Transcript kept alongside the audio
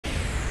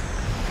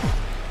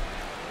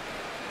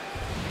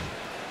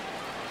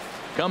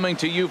Coming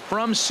to you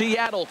from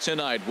Seattle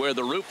tonight, where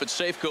the roof at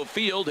Safeco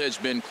Field has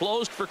been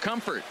closed for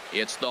comfort.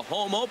 It's the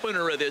home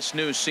opener of this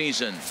new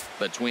season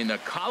between the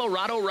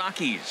Colorado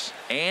Rockies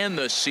and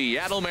the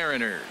Seattle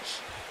Mariners.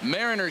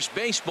 Mariners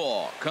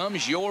baseball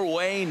comes your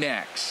way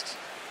next.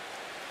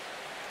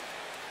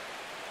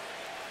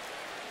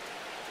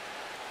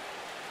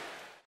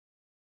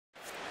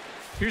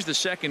 Here's the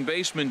second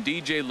baseman,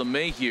 DJ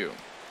LeMahieu.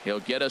 He'll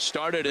get us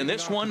started in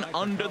this one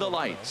under the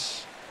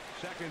lights.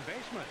 Second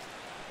baseman,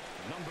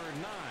 number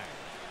 9.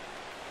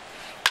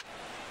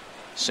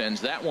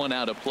 Sends that one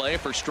out of play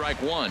for strike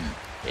one.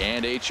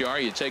 And HR,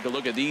 you take a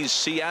look at these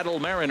Seattle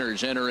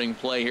Mariners entering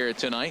play here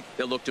tonight.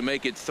 They'll look to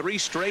make it 3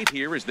 straight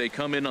here as they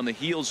come in on the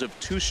heels of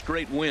 2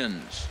 straight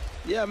wins.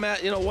 Yeah,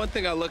 Matt, you know, one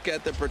thing I look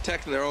at, they're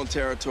protecting their own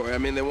territory. I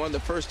mean, they won the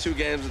first 2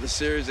 games of the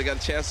series. They got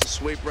a chance to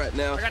sweep right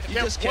now. You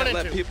just can't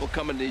let people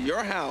come into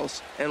your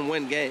house and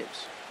win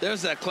games.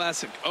 There's that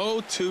classic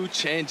 0-2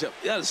 changeup.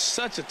 That is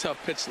such a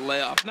tough pitch to lay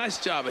off. Nice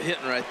job of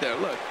hitting right there.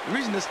 Look, the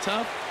reason it's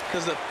tough,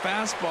 because the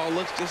fastball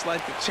looks just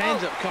like the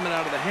changeup coming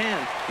out of the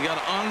hand. You got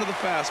to honor the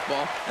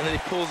fastball, and then he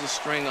pulls the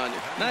string on you.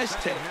 Nice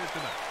take.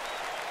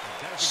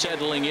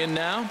 Settling in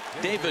now,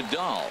 David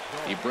Dahl.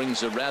 He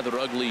brings a rather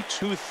ugly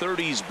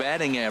 230s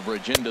batting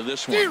average into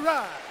this one.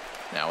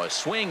 Now a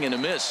swing and a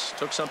miss.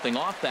 Took something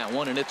off that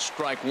one, and it's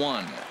strike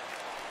one.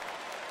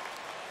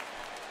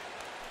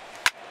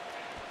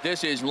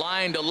 This is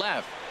line to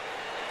left.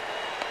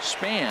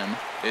 Span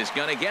is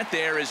going to get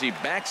there as he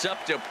backs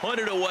up to put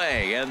it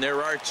away, and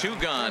there are 2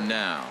 gone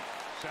now.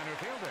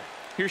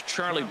 Here's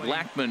Charlie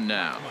Blackmon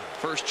now.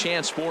 First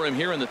chance for him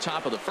here in the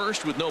top of the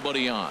first with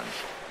nobody on.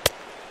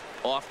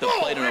 Off the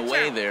plate and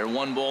away there.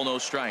 1 ball, no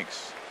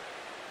strikes.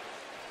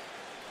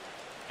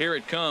 Here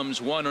it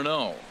comes,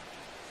 1-0.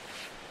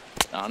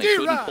 And he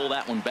couldn't pull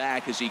that one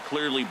back as he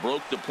clearly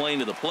broke the plane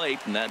to the plate,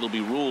 and that'll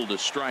be ruled a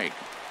strike.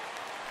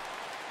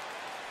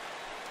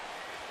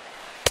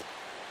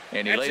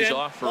 And he lays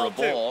off for a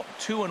ball.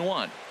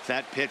 2-1.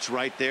 That pitch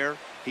right there,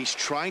 he's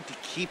trying to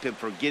keep him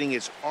from getting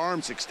his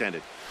arms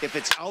extended. If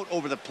it's out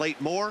over the plate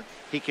more,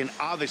 he can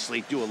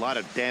obviously do a lot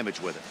of damage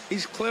with it.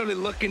 He's clearly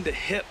looking to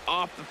hit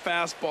off the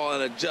fastball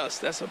and adjust.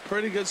 That's a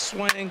pretty good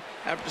swing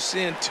after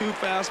seeing 2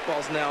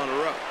 fastballs now in a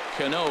row.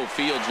 Cano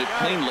fields it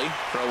cleanly.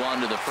 Throw on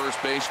to the first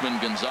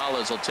baseman.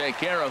 Gonzalez will take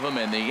care of him,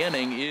 and the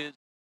inning is.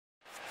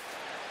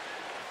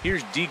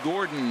 Here's D.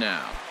 Gordon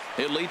now.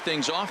 He'll lead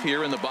things off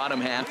here in the bottom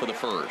half of the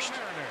first.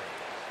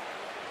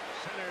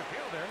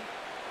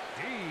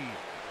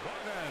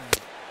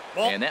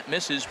 And that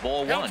misses,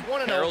 ball 1.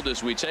 Harold,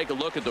 as we take a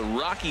look at the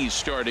Rockies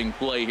starting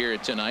play here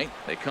tonight,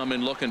 they come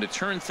in looking to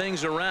turn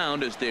things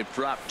around as they've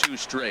dropped 2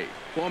 straight.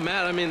 Well,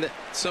 Matt, I mean, the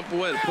simple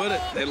way to put it,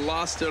 they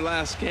lost their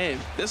last game.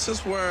 This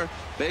is where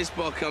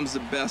baseball comes the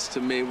best to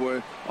me,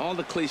 where all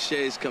the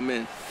cliches come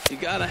in. You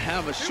got to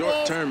have a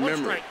short-term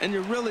memory, and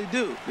you really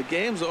do. The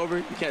game's over.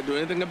 You can't do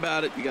anything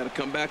about it. You got to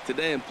come back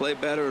today and play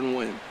better and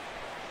win.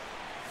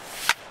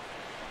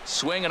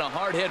 Swinging a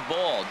hard hit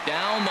ball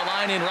down the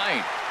line in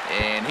right.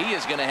 And he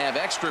is going to have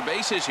extra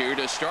bases here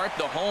to start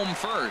the home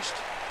first.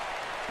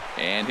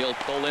 And he'll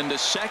pull into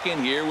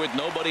second here with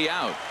nobody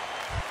out.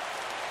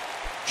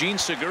 Gene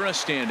Segura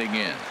standing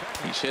in.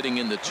 He's hitting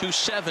in the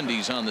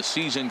 270s on the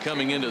season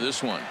coming into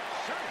this one.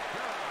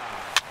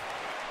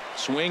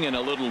 Swing and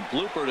a little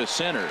blooper to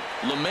center.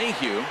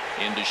 LeMahieu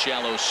into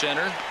shallow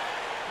center.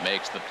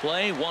 Makes the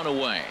play, 1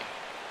 away.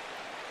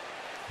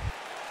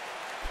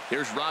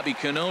 Here's Robbie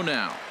Cano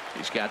now.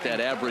 He's got that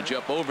average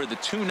up over the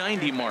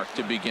 290 mark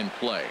to begin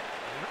play.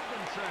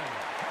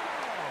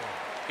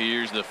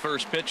 Here's the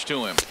first pitch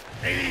to him.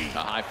 A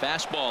high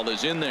fastball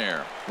is in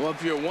there. Well,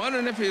 if you're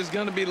wondering if he's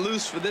going to be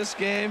loose for this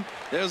game,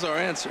 there's our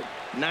answer.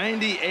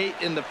 98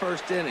 in the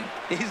first inning.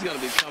 He's going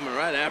to be coming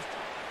right after.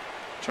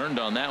 Turned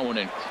on that one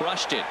and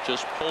crushed it.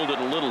 Just pulled it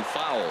a little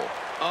foul.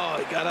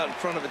 Oh, he got out in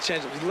front of a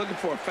changeup. He's looking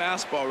for a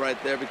fastball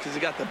right there because he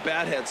got the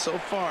bat head so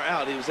far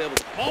out he was able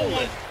to pull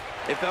it.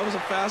 If that was a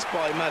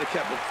fastball, he might have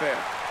kept it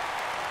fair.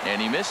 And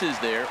he misses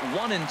there.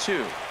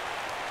 1-2.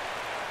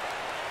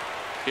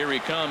 Here he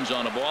comes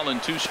on a ball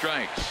and 2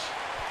 strikes.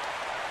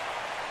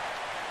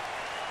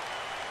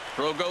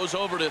 Throw goes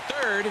over to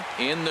third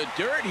in the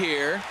dirt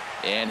here,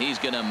 and he's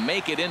going to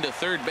make it into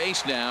third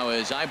base now,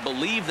 as I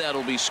believe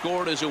that'll be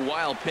scored as a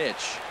wild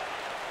pitch.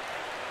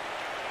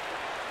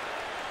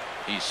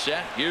 He's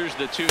set. Here's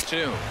the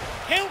 2-2.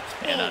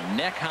 And a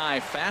neck-high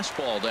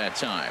fastball that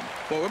time.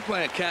 Well, we're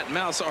playing cat and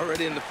mouse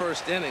already in the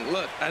first inning.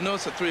 Look, I know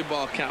it's a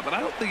 3-ball count, but I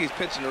don't think he's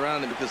pitching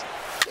around him because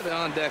look at the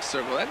on-deck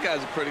circle. That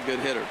guy's a pretty good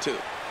hitter, too.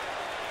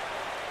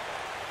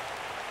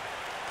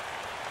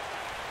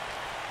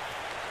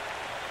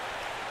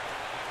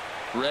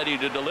 Ready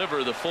to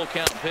deliver the full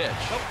count pitch.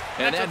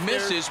 And that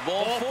misses,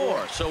 ball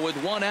 4. So with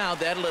 1 out,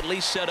 that'll at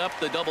least set up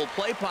the double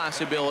play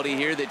possibility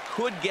here that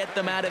could get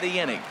them out of the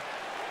inning.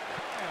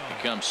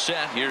 He comes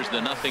set. Here's the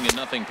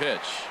 0-0 pitch.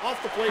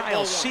 Off the plate,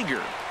 Kyle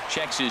Seager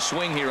checks his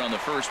swing here on the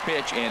first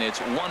pitch, and it's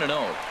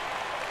 1-0.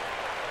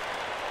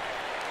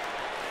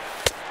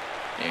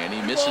 And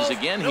he misses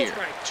again here.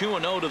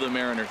 2-0 to the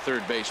Mariner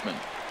third baseman.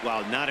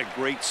 Well, not a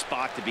great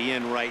spot to be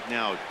in right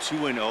now.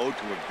 2-0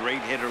 to a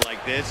great hitter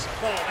like this.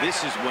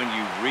 This is when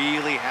you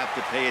really have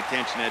to pay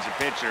attention as a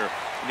pitcher.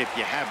 And if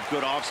you have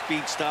good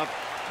off-speed stuff,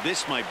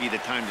 this might be the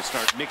time to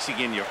start mixing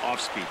in your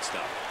off-speed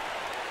stuff.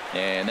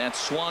 And that's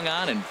swung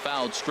on and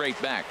fouled straight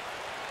back.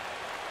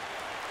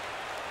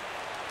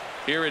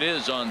 Here it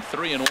is on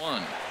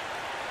 3-1.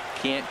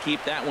 Can't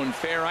keep that one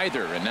fair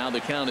either, and now the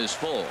count is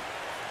full.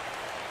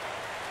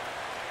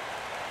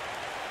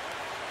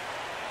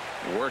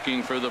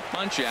 Working for the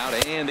punch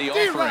out and the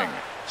offering.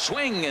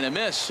 Swing and a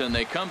miss, and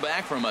they come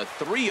back from a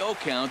 3-0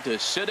 count to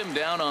sit him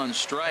down on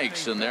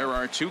strikes, and there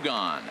are 2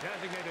 gone.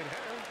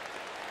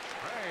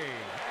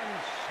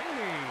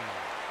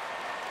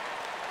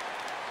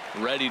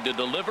 Ready to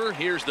deliver.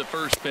 Here's the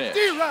first pitch.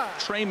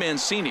 Trey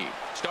Mancini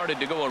started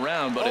to go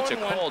around, but it's a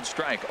called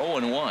strike.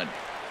 0-1.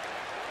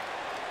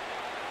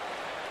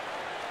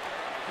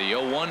 The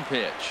 0-1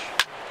 pitch.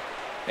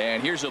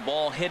 And here's a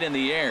ball hit in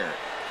the air.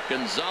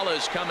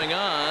 Gonzalez coming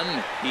on.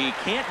 He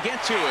can't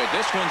get to it.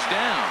 This one's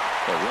down.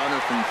 The runner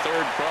from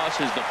third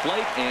crosses the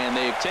plate, and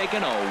they've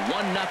taken a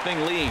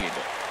 1-0 lead.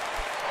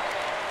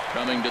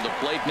 Coming to the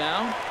plate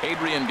now,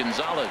 Adrian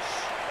Gonzalez.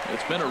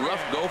 It's been a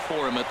rough go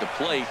for him at the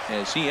plate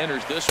as he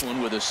enters this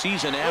one with a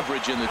season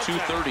average in the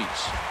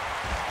 230s.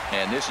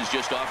 And this is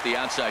just off the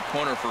outside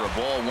corner for a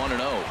ball. 1-0.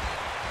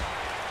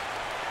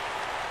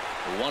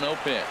 The 1-0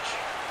 pitch.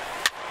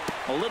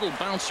 A little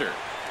bouncer,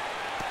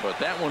 but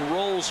that one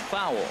rolls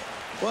foul.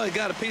 Well, he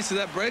got a piece of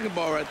that breaking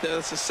ball right there.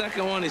 That's the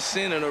second one he's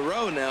seen in a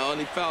row now, and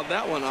he fouled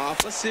that one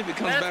off. Let's see if he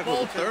comes back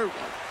with a third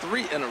one.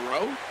 3 in a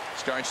row.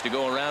 Starts to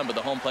go around, but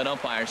the home plate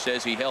umpire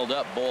says he held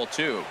up ball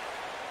 2.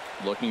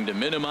 Looking to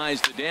minimize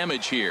the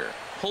damage here.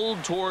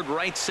 Pulled toward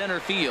right center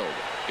field.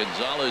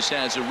 Gonzalez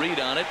has a read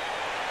on it.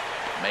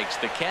 Makes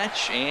the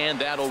catch, and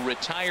that'll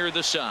retire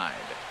the side.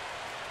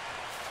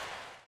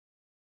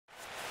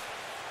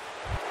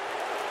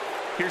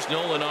 Here's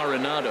Nolan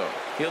Arenado.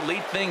 He'll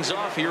lead things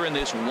off here in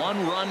this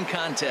 1-run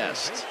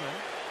contest.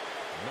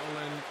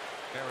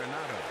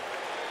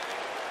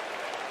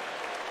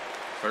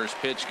 First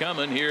pitch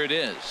coming. Here it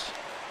is.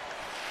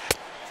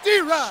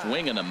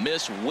 Swing and a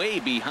miss way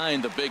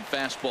behind the big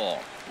fastball.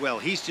 Well,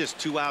 he's just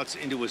 2 outs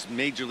into his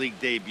major league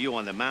debut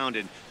on the mound,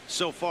 and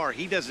so far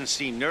he doesn't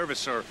seem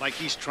nervous or like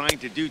he's trying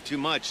to do too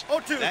much.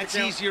 That's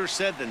easier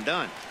said than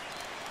done.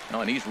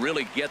 Oh, and he's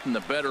really getting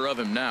the better of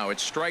him now.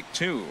 It's strike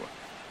 2.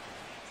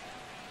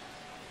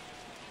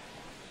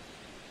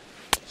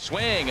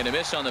 Swing and a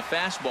miss on the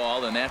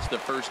fastball, and that's the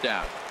first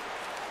out.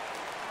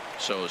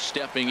 So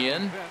stepping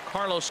in,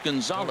 Carlos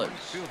Gonzalez.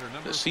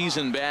 The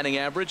season batting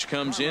average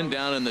comes in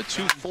down in the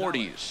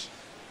 240s.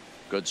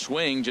 Good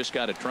swing, just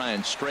got to try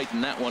and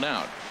straighten that one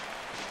out.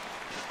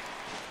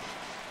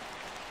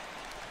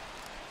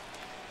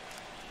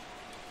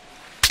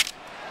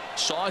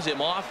 Saws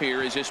him off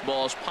here as this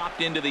ball's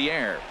popped into the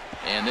air,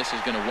 and this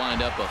is going to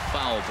wind up a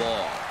foul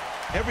ball.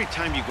 Every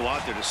time you go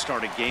out there to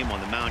start a game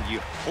on the mound, you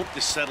hope to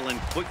settle in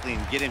quickly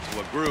and get into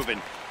a groove,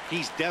 and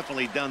he's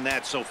definitely done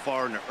that so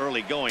far in the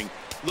early going.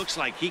 Looks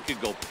like he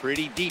could go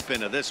pretty deep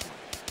into this one.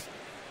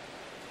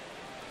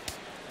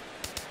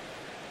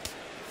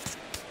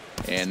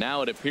 And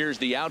now it appears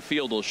the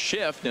outfield will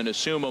shift and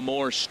assume a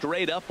more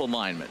straight up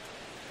alignment.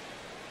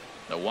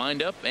 The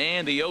windup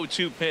and the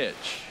 0-2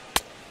 pitch.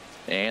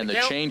 And the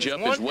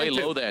changeup is way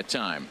low that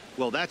time.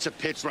 Well, that's a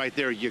pitch right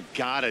there you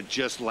gotta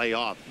just lay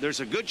off. There's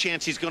a good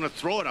chance he's going to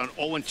throw it on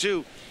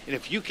 0-2, and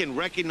if you can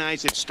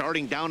recognize it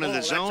starting down in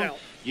the zone,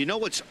 you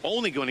know it's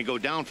only going to go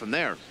down from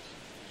there.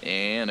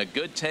 And a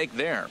good take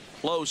there.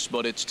 Close,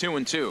 but it's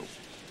 2-2.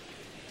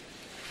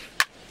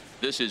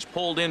 This is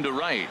pulled into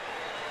right,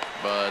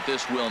 but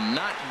this will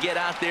not get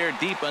out there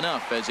deep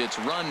enough as it's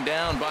run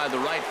down by the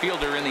right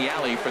fielder in the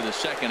alley for the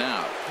second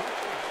out.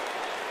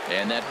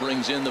 And that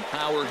brings in the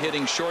power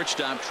hitting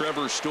shortstop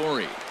Trevor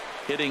Story,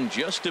 hitting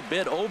just a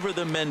bit over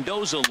the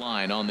Mendoza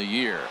line on the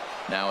year.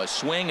 Now a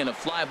swing and a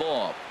fly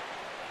ball,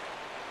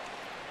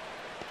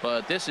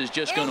 but this is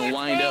just going to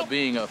wind up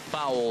being a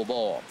foul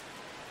ball.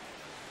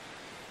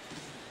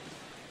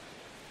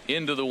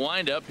 Into the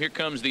windup. Here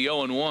comes the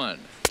 0-1.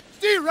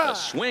 A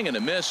swing and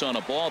a miss on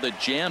a ball that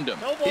jammed him.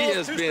 He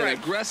has been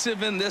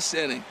aggressive in this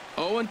inning.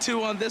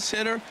 0-2 on this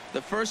hitter.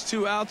 The first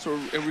 2 outs were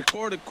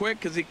recorded quick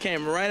because he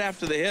came right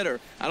after the hitter.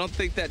 I don't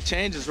think that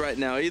changes right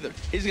now either.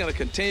 He's going to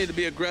continue to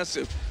be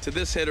aggressive to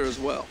this hitter as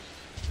well.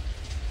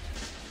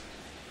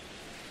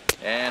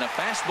 And a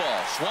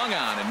fastball swung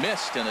on and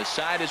missed, and the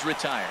side is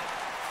retired.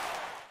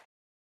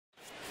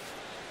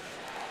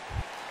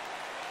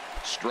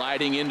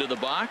 Striding into the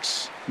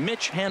box,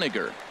 Mitch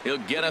Haniger. He'll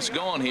get us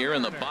going here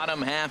in the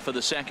bottom half of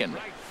the second.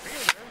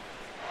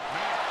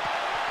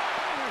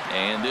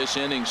 And this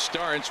inning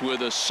starts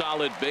with a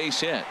solid base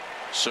hit.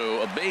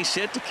 So a base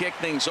hit to kick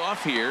things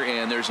off here,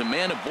 and there's a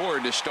man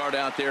aboard to start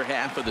out their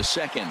half of the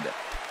second.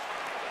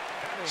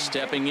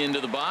 Stepping into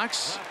the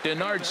box,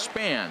 Denard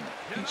Span.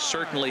 He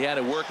certainly had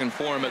it working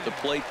for him at the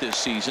plate this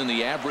season.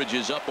 The average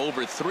is up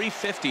over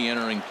 350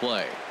 entering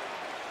play.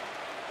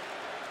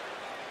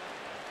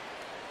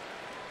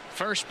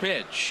 First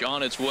pitch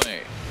on its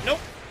way.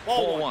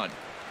 Ball one.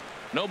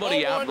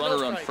 Nobody out,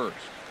 runner on first.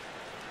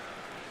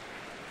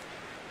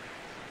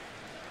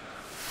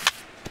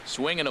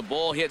 Swing and a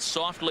ball hit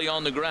softly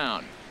on the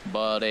ground,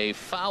 but a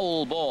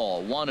foul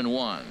ball.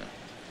 1-1.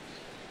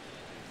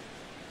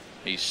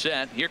 He's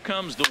set. Here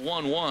comes the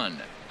 1-1.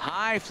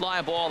 High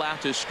fly ball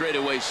out to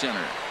straightaway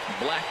center.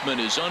 Blackman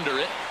is under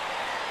it.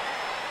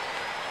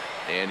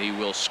 And he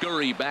will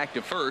scurry back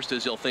to first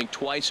as he'll think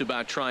twice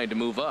about trying to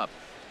move up.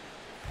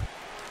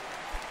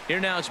 Here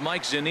now is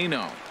Mike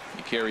Zunino.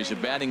 He carries a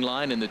batting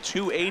line in the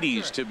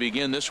 280s to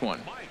begin this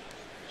one.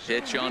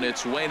 Pitch on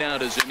its way now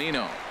to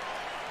Zunino.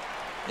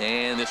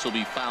 And this will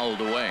be fouled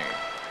away.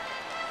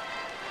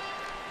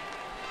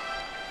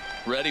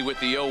 Ready with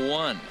the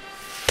 0-1.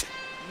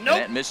 Nope.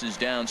 That misses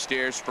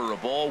downstairs for a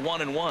ball.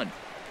 1-1.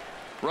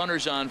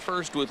 Runners on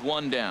first with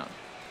one down.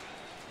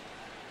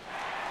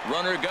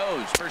 Runner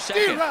goes for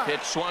second.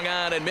 Pitch swung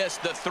on and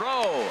missed the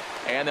throw.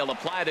 And they'll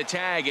apply the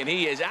tag, and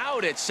he is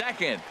out at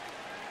second.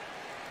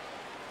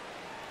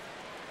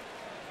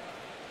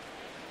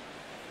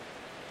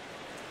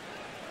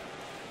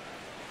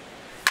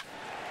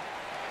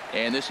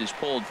 And this is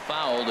pulled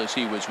fouled as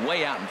he was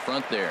way out in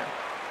front there.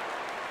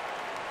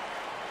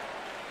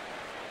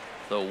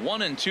 The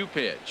 1-2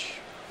 pitch.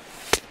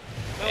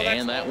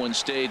 And that one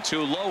stayed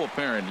too low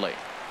apparently.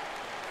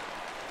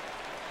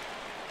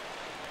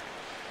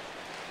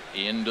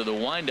 Into the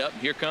windup.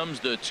 Here comes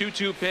the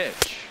 2-2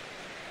 pitch.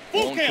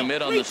 Won't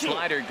commit on the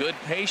slider. Good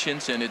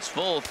patience, and it's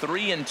full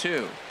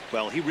 3-2.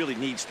 Well, he really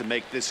needs to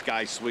make this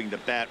guy swing the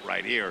bat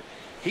right here.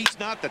 He's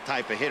not the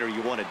type of hitter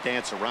you want to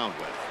dance around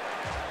with.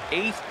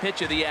 8th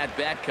pitch of the at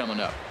bat coming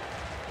up.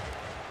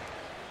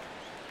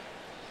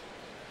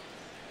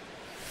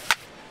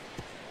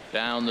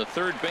 Down the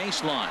third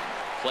baseline.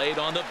 Played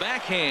on the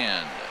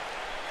backhand.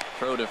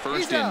 Throw to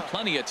first in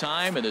plenty of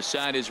time, and the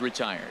side is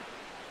retired.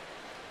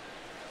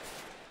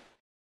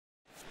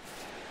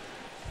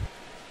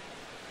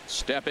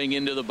 Stepping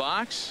into the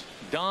box,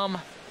 Dom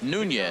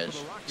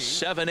Nunez.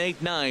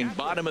 7-8-9,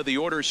 bottom of the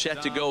order,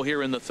 set to go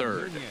here in the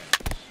third.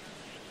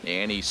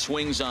 And he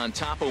swings on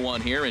top of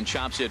one here and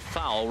chops it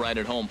foul right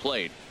at home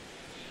plate.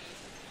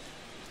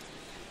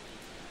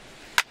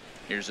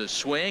 Here's a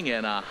swing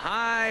and a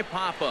high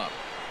pop-up.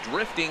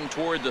 Drifting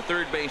toward the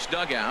third base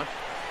dugout.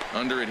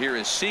 Under it here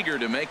is Seager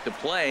to make the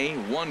play.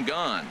 One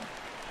gone.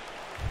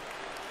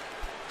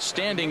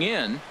 Standing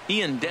in,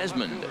 Ian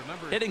Desmond,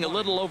 hitting a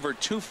little over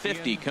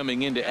 250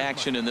 coming into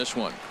action in this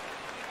one.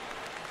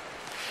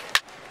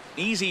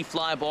 Easy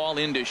fly ball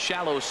into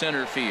shallow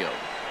center field.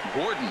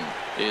 Gordon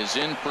is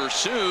in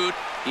pursuit.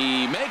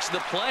 He makes the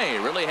play.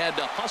 Really had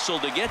to hustle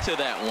to get to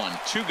that one.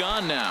 2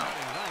 gone now.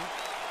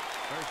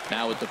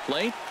 Now at the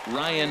plate,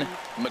 Ryan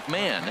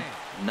McMahon.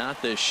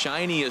 Not the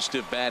shiniest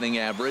of batting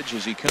average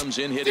as he comes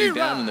in hitting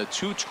down in the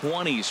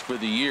 220s for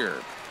the year.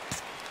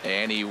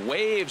 And he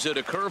waves at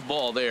a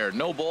curveball there.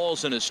 No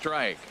balls and a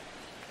strike.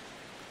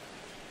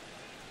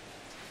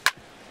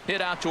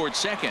 Hit out towards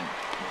second.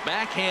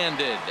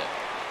 Backhanded.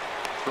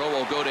 Throw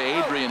will go to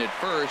Adrian at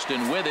first,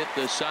 and with it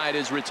the side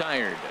is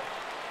retired.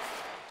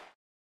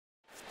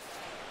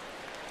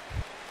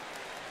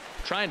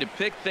 Trying to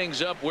pick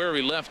things up where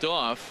we left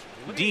off.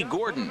 D.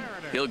 Gordon.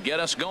 He'll get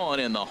us going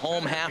in the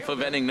home half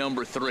of inning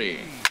number 3.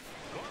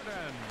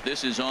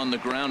 This is on the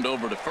ground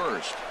over to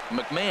first.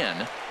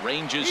 McMahon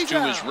ranges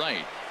to his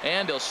right,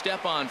 and he'll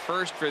step on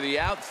first for the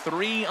out.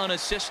 3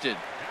 unassisted.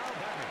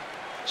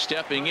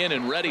 Stepping in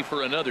and ready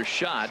for another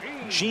shot,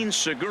 Gene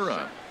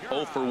Segura.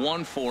 0 for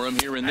 1 for him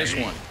here in this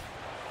one.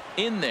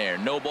 In there,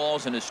 no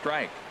balls and a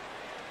strike.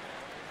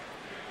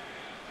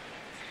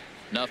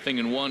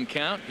 0-1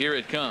 count. Here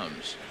it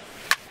comes.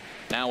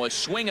 Now a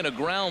swing and a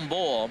ground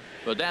ball,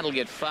 but that'll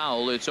get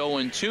foul. It's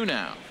 0-2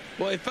 now.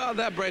 Well, he fouled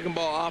that breaking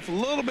ball off a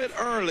little bit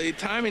early.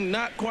 Timing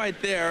not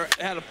quite there.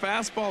 Had a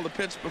fastball to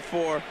pitch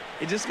before.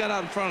 He just got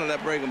out in front of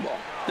that breaking ball.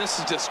 This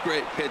is just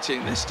great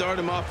pitching. They start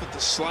him off with the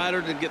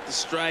slider to get the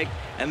strike,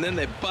 and then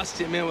they bust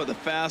him in with a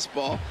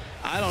fastball.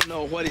 I don't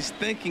know what he's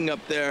thinking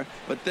up there,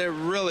 but they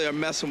really are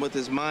messing with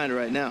his mind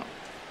right now.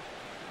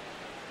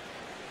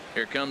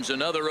 Here comes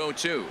another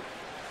 0-2.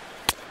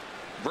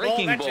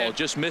 Breaking ball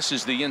just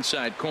misses the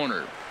inside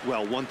corner.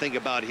 Well, one thing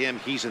about him,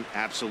 he's an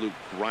absolute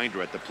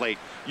grinder at the plate.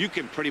 You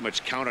can pretty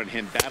much count on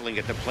him battling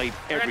at the plate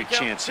every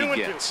chance he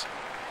gets.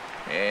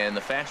 And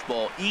the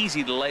fastball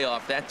easy to lay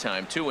off that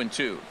time.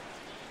 2-2.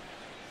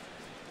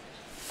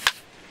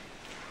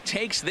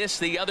 Takes this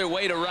the other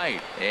way to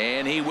right,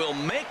 and he will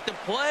make the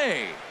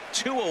play.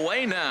 2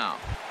 away now.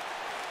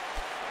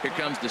 Here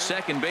comes the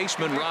second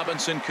baseman,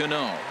 Robinson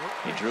Cano.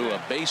 He drew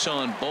a base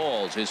on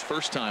balls his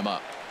first time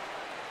up.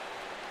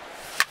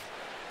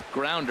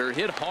 Grounder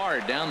hit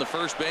hard down the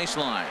first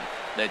baseline.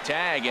 The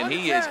tag, and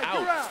he is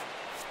out.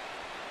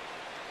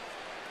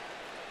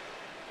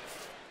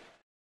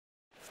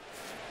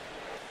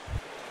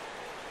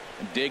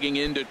 Digging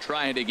in to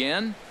try it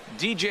again,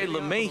 DJ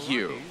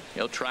LeMahieu.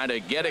 He'll try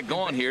to get it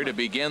going here to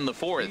begin the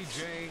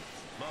 4th.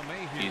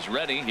 He's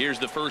ready. Here's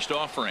the first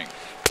offering.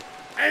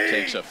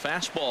 Takes a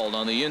fastball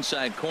on the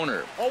inside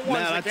corner.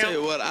 Man, I tell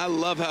you what, I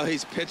love how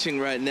he's pitching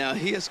right now.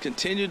 He has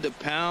continued to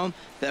pound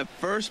that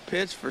first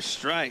pitch for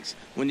strikes.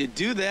 When you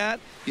do that,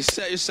 you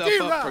set yourself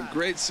up for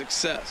great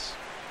success.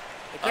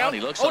 Oh, he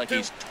looks like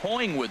he's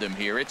toying with him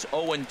here. It's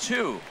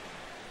 0-2.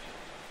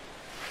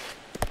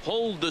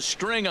 Hold the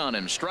string on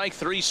him. Strike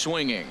three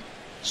swinging.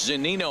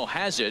 Zunino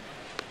has it.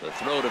 The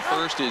throw to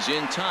first is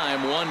in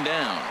time. One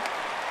down.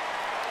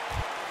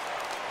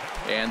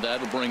 And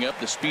that'll bring up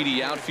the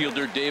speedy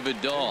outfielder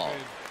David Dahl.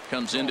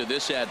 Comes into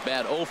this at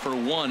bat 0 for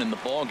 1 in the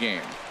ball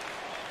game.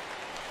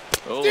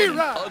 Oh, an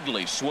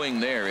ugly swing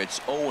there.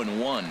 It's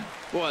 0-1.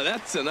 Boy,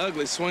 that's an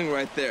ugly swing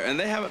right there. And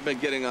they haven't been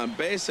getting on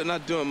base. They're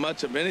not doing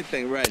much of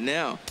anything right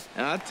now.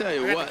 And I tell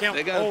you what,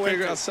 they got to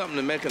figure out something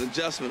to make an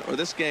adjustment, or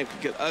this game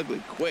could get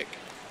ugly quick.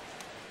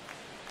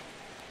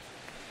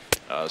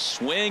 A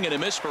swing and a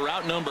miss for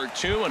out number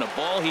 2, and a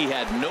ball he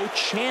had no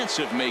chance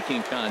of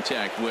making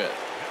contact with.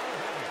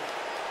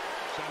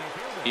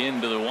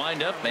 Into the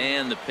windup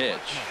and the pitch.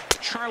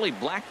 Charlie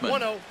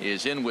Blackmon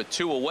is in with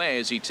 2 away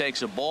as he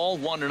takes a ball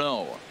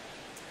 1-0.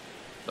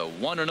 The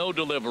 1-0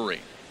 delivery.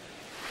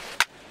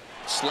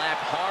 Slap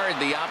hard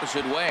the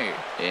opposite way.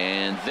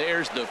 And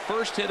there's the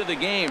first hit of the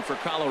game for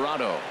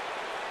Colorado.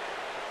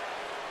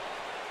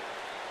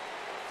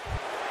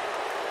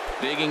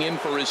 Digging in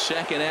for his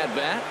second at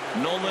bat,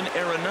 Nolan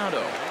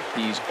Arenado.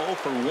 He's 0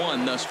 for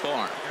 1 thus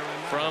far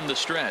from the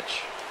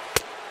stretch.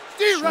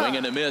 Swing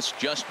and a miss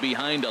just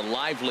behind a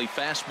lively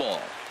fastball.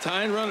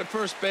 Tying run at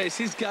first base.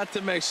 He's got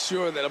to make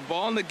sure that a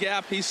ball in the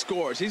gap, he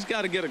scores. He's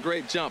got to get a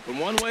great jump. And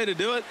one way to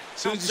do it,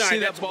 as soon as you see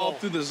that ball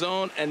through the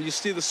zone and you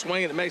see the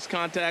swing and it makes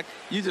contact,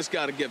 you just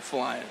got to get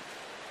flying.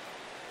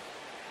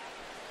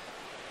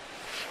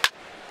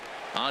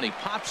 And he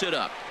pops it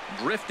up,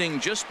 drifting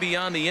just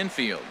beyond the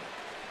infield.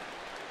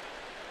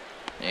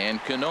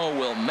 And Cano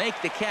will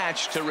make the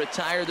catch to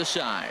retire the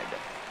side.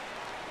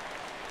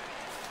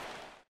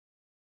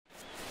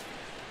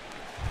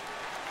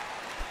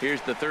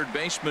 Here's the third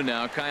baseman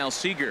now, Kyle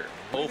Seager.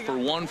 0 for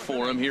 1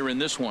 for him here in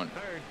this one.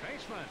 Third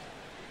baseman,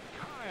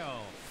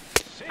 Kyle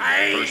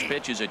Seager. First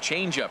pitch is a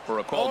changeup for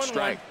a called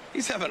strike.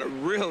 He's having a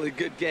really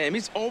good game.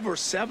 He's over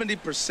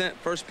 70%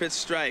 first pitch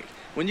strike.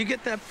 When you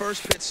get that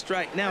first pitch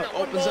strike, now it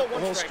opens up the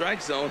whole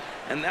strike zone,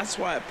 and that's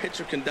why a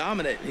pitcher can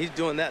dominate. And he's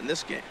doing that in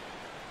this game.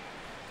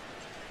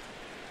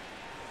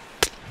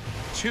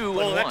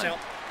 2-1.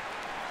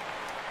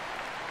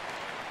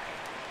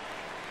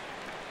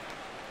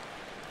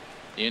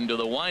 Into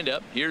the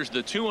windup. Here's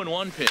the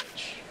 2-1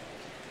 pitch.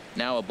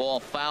 Now a ball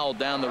fouled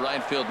down the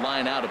right field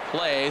line out of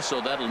play,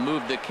 so that'll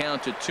move the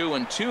count to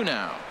 2-2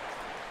 now.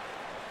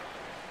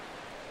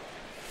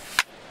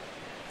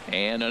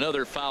 And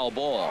another foul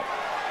ball.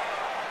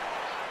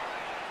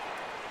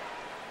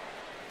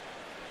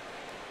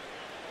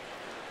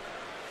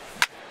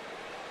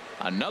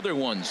 Another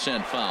one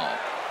sent foul.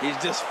 He's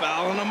just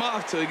fouling them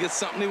off till he gets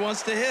something he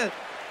wants to hit.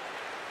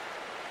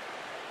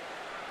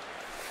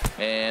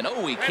 And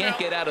oh, he can't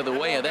get out of the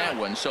way of that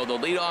one, so the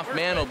leadoff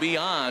man will be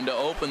on to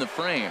open the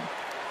frame.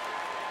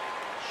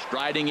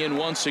 Striding in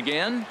once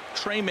again,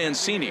 Trey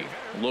Mancini,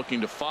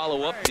 looking to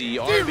follow up the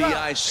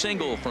RBI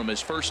single from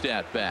his first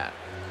at bat.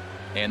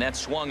 And that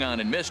swung on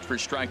and missed for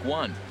strike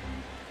 1.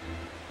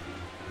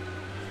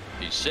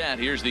 He's set.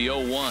 Here's the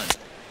 0-1.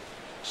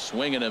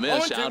 Swing and a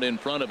miss out in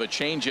front of a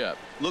changeup.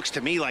 Looks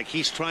to me like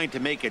he's trying to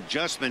make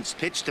adjustments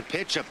pitch to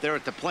pitch up there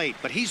at the plate,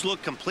 but he's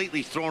looked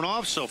completely thrown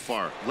off so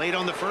far. Late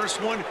on the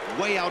first one,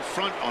 way out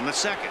front on the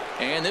second.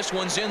 And this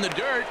one's in the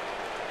dirt.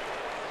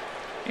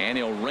 And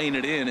he'll rein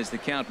it in as the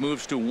count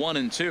moves to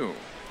 1-2.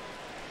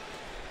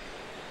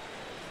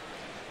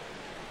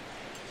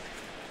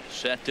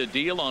 Set to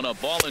deal on a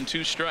ball and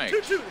 2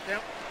 strikes.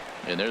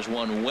 And there's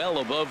one well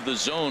above the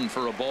zone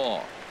for a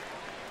ball.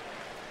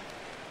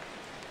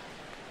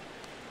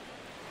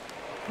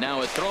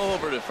 Now a throw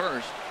over to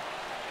first.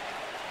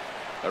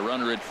 A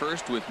runner at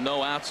first with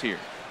no outs here.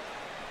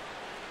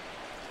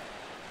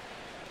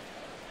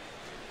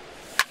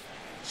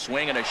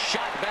 Swing and a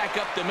shot back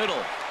up the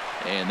middle.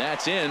 And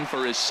that's in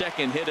for his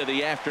second hit of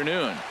the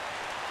afternoon.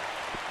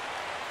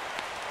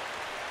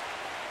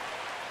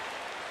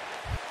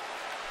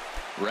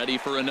 Ready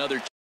for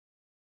another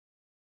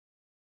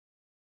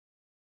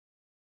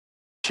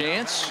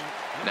chance.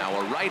 Now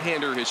a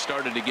right-hander has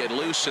started to get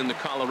loose in the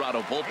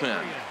Colorado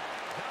bullpen.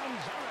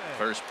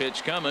 First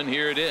pitch coming.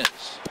 Here it is.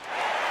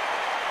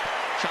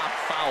 Chop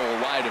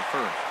foul wide of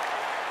first.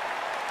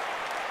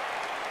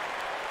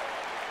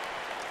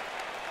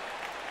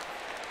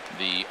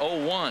 The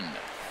 0-1.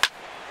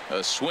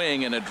 A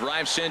swing and a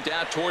drive sent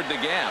out toward the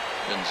gap.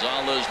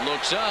 Gonzalez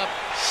looks up.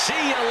 See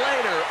you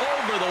later.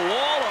 Over the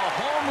wall. A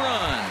home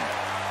run.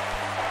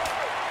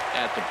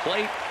 At the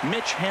plate,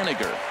 Mitch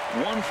Haniger,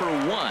 1 for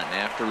 1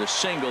 after a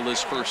single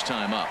his first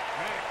time up.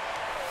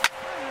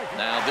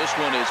 Now this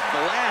one is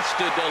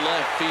blasted to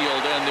left field,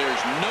 and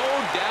there's no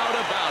doubt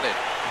about it.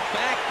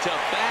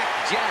 Back-to-back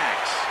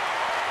jacks.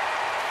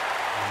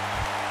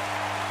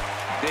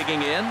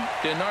 Digging in,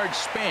 Denard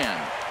Span.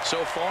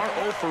 So far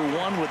 0 for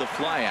 1 with a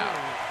flyout.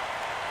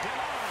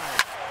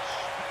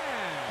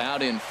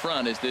 out in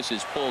front as this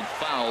is pulled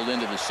foul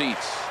into the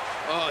seats.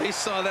 Oh, he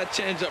saw that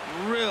changeup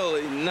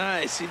really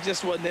nice. He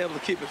just wasn't able to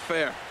keep it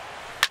fair.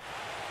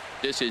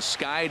 This is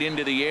skied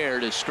into the air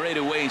to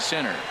straightaway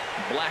center.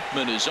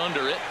 Blackman is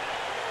under it.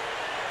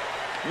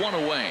 One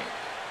away.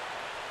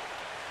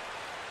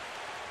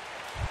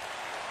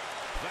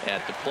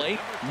 At the plate,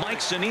 Mike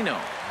Zunino.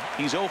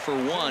 He's 0 for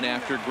 1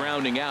 after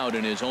grounding out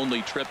in his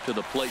only trip to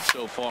the plate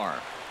so far.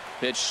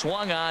 Pitch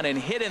swung on and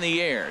hit in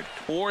the air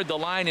toward the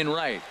line and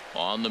right.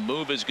 On the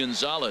move is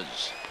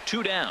Gonzalez.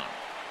 2 down.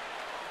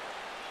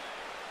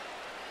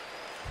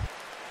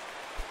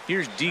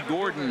 Here's D.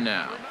 Gordon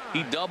now.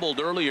 He doubled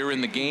earlier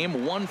in the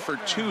game. 1 for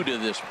 2 to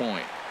this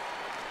point.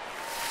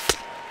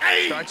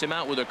 Starts him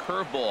out with a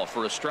curveball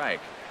for a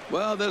strike.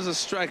 Well, there's a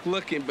strike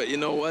looking, but you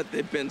know what?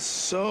 They've been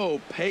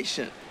so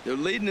patient. They're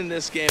leading in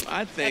this game,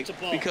 I think,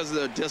 because of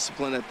their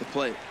discipline at the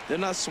plate. They're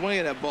not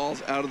swinging at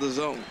balls out of the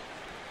zone.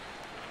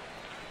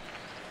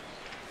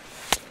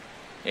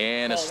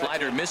 And a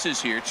slider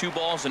misses here. 2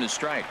 balls and a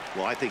strike.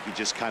 Well, I think he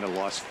just kind of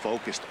lost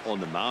focus on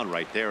the mound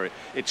right there.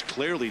 It's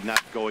clearly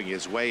not going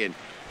his way, and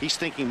he's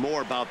thinking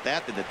more about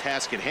that than the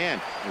task at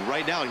hand. And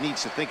right now he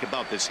needs to think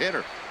about this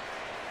hitter.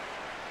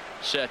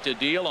 Set to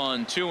deal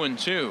on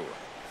 2-2.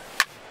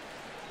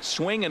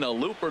 Swing and a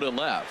looper to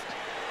left.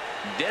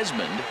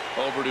 Desmond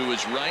over to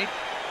his right.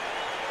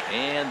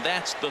 And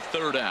that's the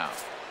 3rd out.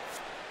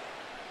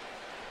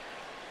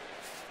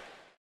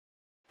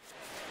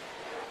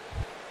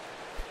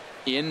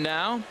 In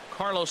now,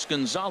 Carlos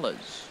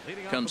Gonzalez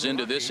comes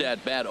into this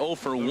at bat 0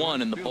 for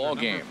 1 in the ball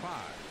game.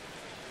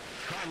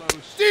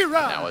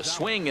 Now a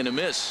swing and a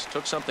miss.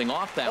 Took something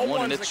off that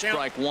one, and it's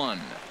strike 1.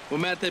 Well,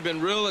 Matt, they've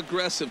been real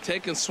aggressive,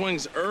 taking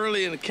swings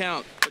early in the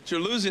count, but you're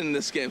losing in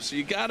this game, so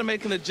you got to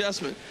make an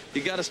adjustment.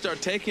 You got to start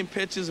taking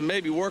pitches and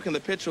maybe working the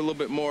pitcher a little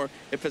bit more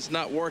if it's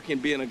not working,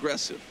 being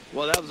aggressive.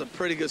 Well, that was a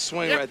pretty good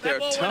swing right there.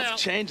 Tough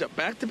changeup,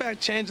 back-to-back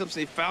changeups, and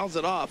he fouls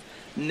it off.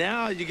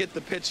 Now you get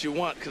the pitch you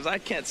want, because I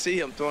can't see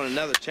him throwing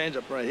another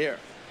changeup right here.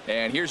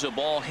 And here's a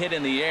ball hit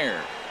in the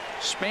air.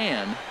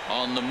 Span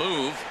on the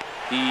move.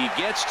 He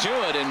gets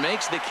to it and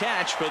makes the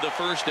catch for the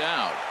 1st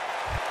out.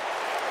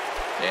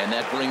 And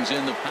that brings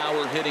in the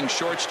power hitting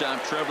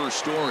shortstop Trevor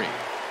Story.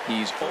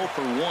 He's 0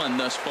 for 1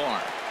 thus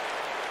far.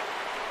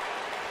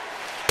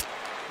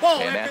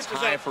 And that's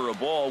high for a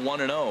ball.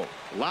 1-0.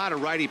 A lot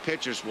of righty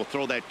pitchers will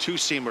throw that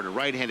 2-seamer to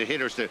right-handed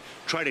hitters to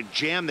try to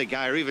jam the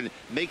guy or even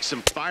make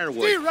some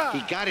firewood.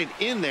 He got it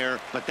in there,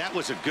 but that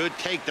was a good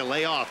take to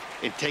lay off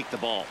and take the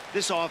ball.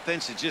 This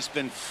offense has just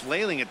been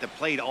flailing at the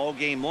plate all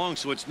game long,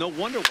 so it's no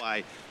wonder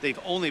why they've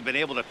only been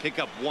able to pick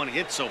up 1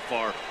 hit so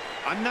far.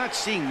 I'm not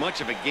seeing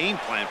much of a game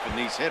plan from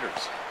these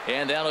hitters.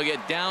 And that'll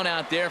get down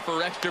out there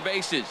for extra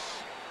bases.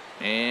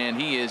 And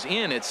he is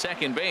in at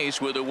second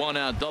base with a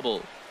 1-out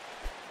double.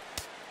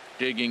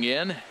 Digging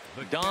in,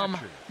 Dom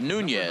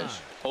Nunez.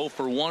 0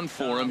 for 1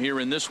 for him here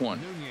in this one.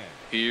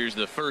 Here's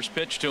the first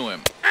pitch to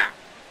him.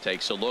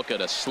 Takes a look at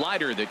a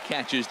slider that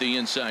catches the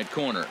inside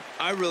corner.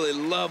 I really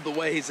love the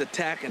way he's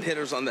attacking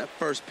hitters on that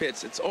first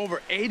pitch. It's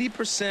over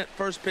 80%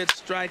 first pitch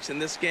strikes in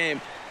this game,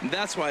 and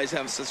that's why he's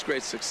having such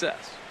great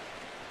success.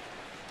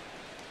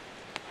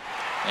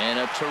 And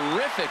a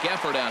terrific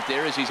effort out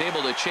there as he's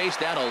able to chase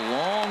that a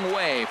long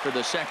way for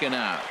the 2nd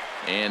out.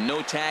 And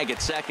no tag at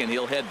second.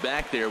 He'll head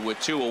back there with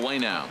 2 away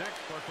now.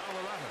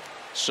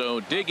 So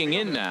digging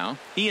in now,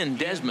 Ian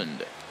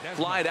Desmond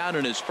flied out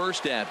in his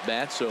first at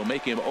bat, so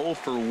make him 0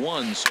 for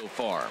 1 so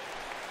far.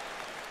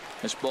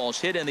 This ball's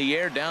hit in the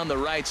air down the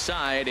right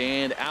side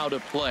and out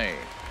of play.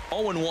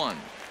 0-1.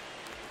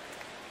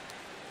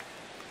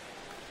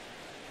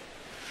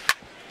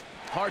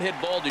 Hard hit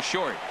ball to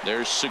short.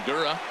 There's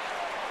Segura.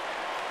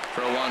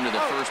 Throw on to the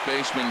first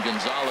baseman.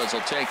 Gonzalez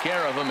will take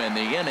care of him, and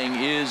the inning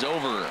is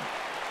over.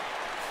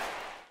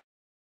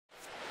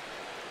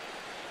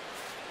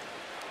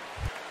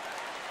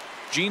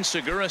 Gene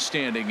Segura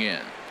standing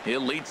in.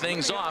 He'll lead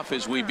things off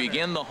as we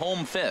begin the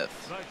home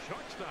 5th.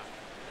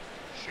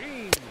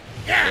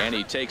 And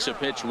he takes a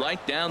pitch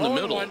right down the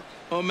middle.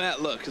 Oh,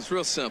 Matt, look, it's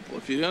real simple.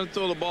 If you're going to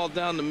throw the ball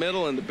down the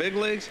middle in the big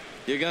leagues,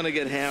 you're going to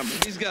get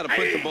hammered. He's got to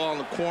put the ball in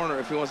the corner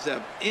if he wants to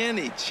have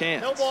any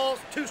chance. No balls,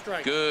 2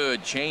 strikes.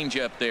 Good change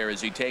up there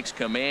as he takes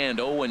command.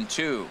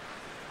 0-2.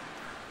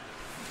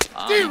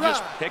 He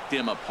just picked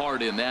him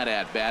apart in that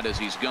at bat as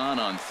he's gone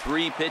on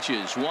 3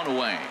 pitches, 1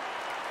 away.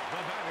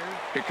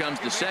 Here comes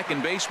the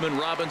second baseman,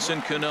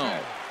 Robinson Cano.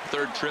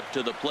 3rd trip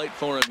to the plate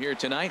for him here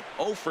tonight.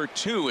 0 for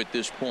 2 at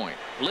this point.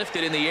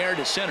 Lifted in the air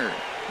to center.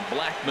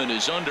 Blackman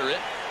is under it.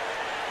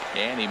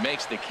 And he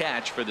makes the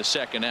catch for the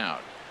 2nd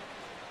out.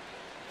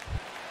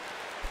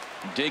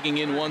 Digging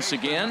in once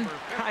again,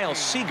 Kyle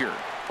Seager.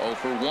 0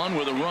 for 1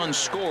 with a run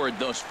scored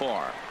thus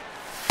far.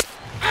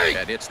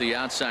 That hits the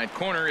outside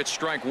corner. It's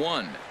strike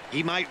 1.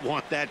 He might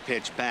want that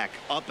pitch back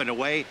up and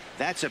away.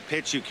 That's a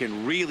pitch you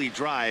can really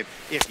drive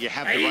if you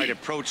have the right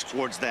approach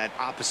towards that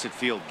opposite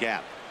field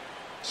gap.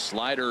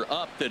 Slider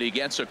up that he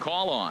gets a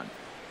call on.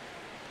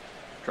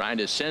 Trying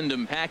to send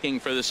him packing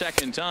for the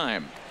 2nd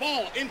time.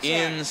 Ball inside.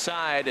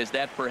 Inside, as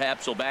that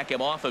perhaps will back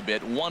him off a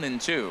bit.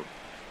 1-2.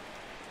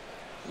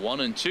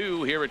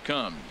 1-2. Here it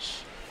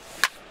comes.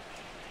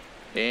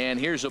 And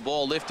here's a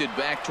ball lifted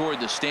back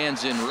toward the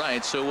stands in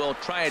right, so we'll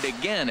try it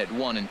again at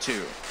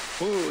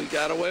 1-2. Ooh, he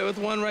got away with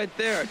one right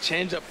there.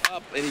 Change up,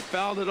 and he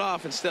fouled it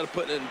off instead of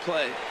putting it in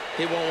play.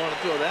 He won't want to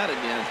throw that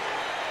again.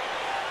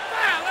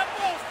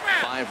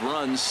 5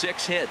 runs,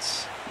 6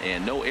 hits,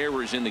 and no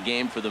errors in the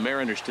game for the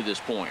Mariners to this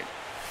point.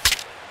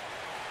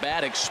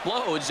 Bat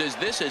explodes as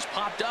this has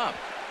popped up.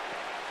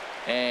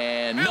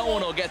 And no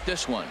one will get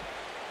this one.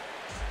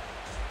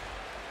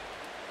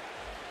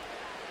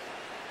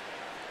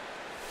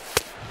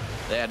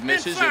 That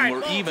misses, and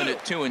we're even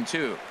at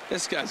 2-2.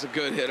 This guy's a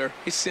good hitter.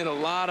 He's seen a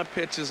lot of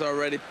pitches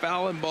already,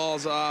 fouling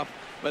balls off.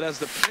 But as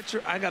the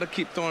pitcher, I got to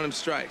keep throwing him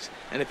strikes.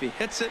 And if he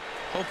hits it,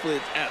 hopefully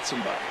it's at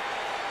somebody.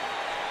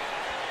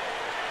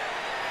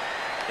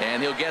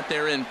 And he'll get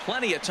there in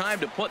plenty of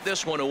time to put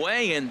this one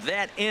away, and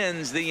that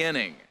ends the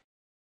inning.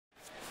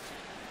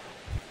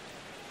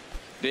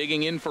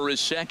 Digging in for his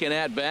second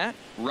at-bat,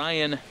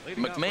 Ryan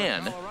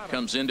McMahon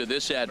comes into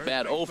this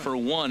at-bat 0 for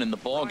 1 in the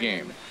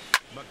ballgame.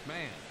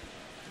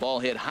 Ball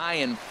hit high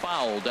and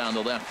foul down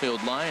the left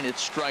field line.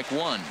 It's strike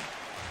 1.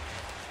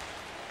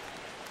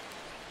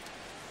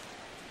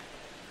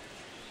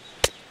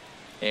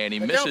 And he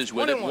misses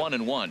with it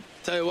 1-1.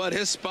 Tell you what,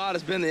 his spot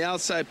has been the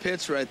outside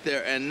pitch right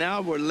there. And now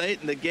we're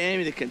late in the game,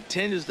 and he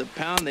continues to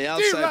pound the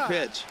outside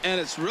pitch.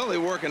 And it's really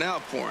working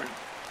out for him.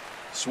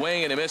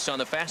 Swing and a miss on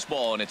the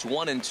fastball, and it's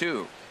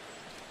 1-2.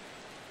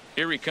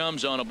 Here he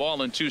comes on a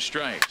ball and 2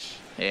 strikes.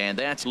 And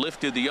that's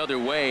lifted the other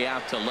way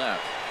out to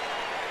left.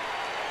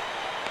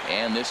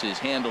 And this is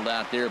handled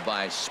out there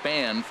by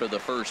Span for the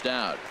first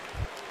out.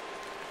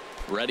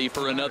 Ready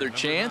for another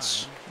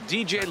chance?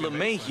 DJ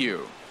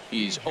LeMahieu.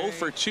 He's 0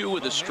 for 2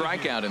 with a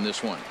strikeout in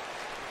this one.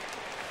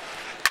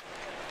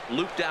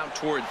 Looped out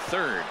toward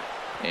third.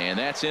 And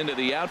that's into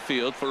the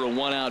outfield for a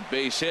 1-out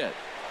base hit.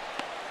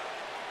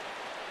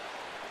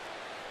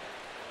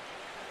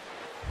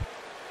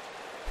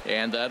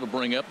 And that'll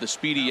bring up the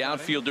speedy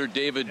outfielder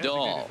David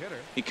Dahl.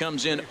 He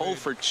comes in 0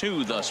 for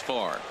 2 thus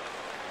far.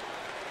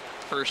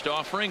 First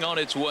offering on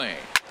its way.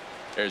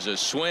 There's a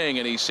swing,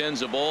 and he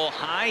sends a ball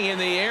high in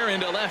the air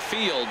into left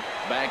field.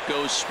 Back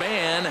goes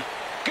Span.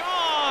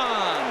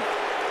 Gone!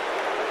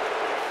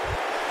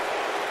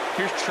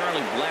 Here's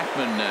Charlie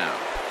Blackmon now.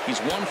 He's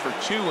 1 for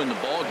 2 in the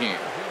ballgame.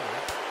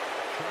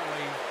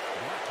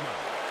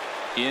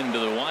 Into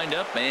the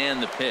windup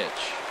and the pitch.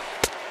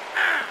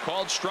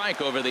 Called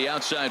strike over the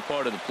outside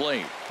part of the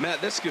plate.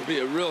 Matt, this could be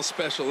a real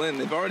special inning.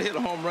 They've already hit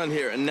a home run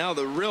here, and now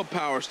the real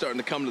power is starting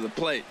to come to the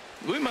plate.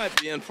 We might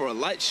be in for a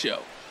light show.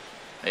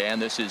 And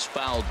this is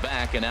fouled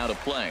back and out of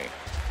play.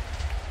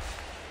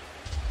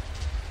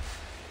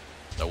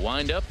 The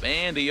windup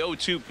and the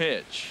 0-2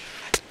 pitch.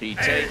 He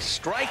takes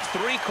strike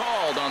 3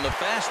 called on the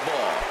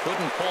fastball.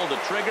 Couldn't pull the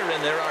trigger,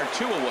 and there are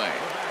 2 away.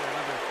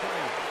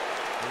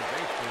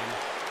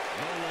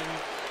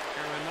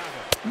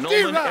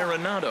 Nolan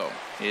Arenado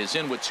is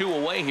in with 2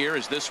 away here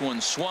as this one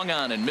swung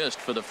on and missed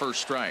for the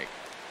first strike.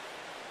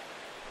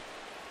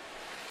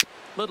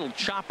 Little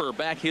chopper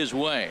back his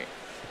way.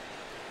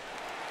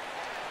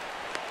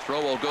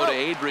 Throw will go to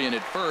Adrian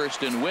at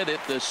first, and with it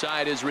the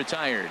side is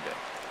retired.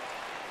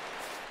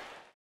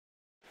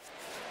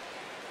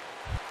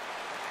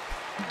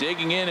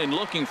 Digging in and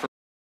looking for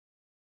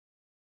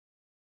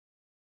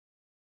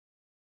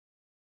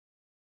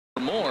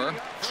more,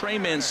 Trey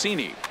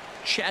Mancini.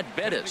 Chad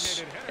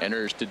Bettis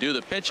enters to do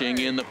the pitching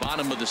in the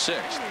bottom of the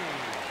 6th.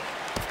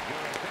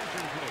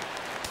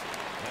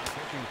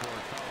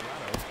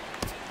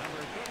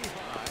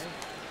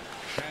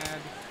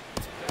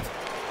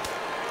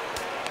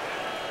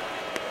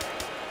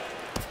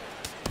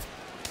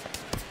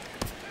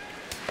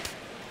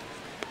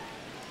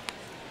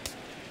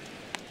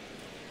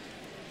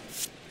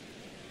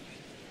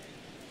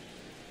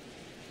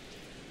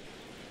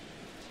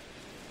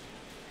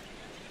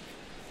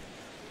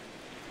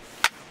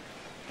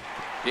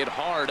 Hit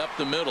hard up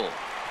the middle,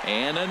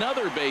 and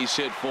another base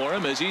hit for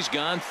him as he's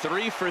gone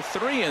 3 for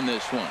 3 in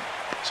this one.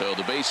 So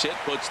the base hit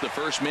puts the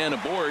first man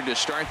aboard to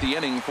start the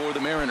inning for the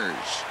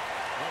Mariners.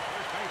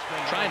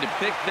 Trying to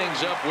pick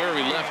things up where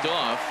we left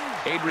off,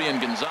 Adrian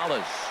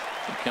Gonzalez.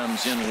 He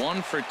comes in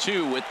 1 for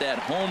 2 with that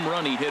home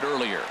run he hit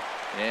earlier.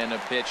 And a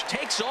pitch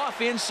takes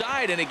off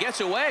inside, and it gets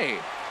away.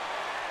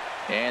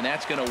 And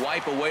that's going to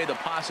wipe away the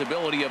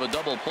possibility of a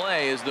double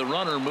play as the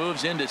runner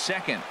moves into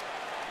second.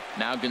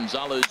 Now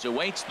Gonzalez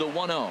awaits the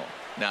 1-0.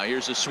 Now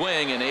here's a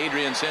swing, and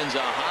Adrian sends a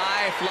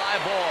high fly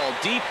ball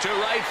deep to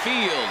right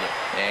field.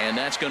 And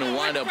that's going to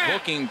wind up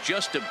hooking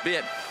just a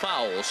bit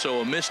foul,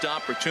 so a missed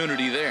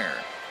opportunity there.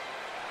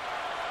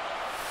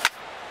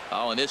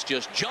 Oh, and this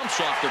just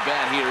jumps off the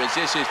bat here as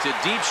this is to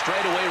deep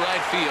straightaway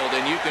right field,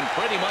 and you can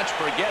pretty much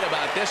forget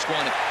about this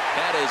one.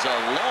 That is a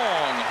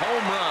long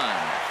home run.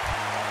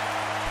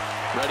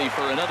 Ready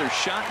for another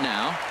shot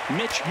now,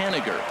 Mitch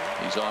Haniger.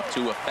 He's off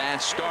to a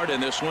fast start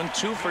in this one,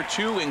 2 for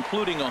 2,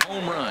 including a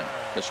home run.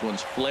 This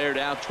one's flared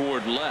out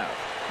toward left.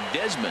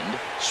 Desmond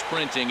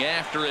sprinting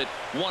after it,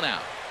 1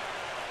 out.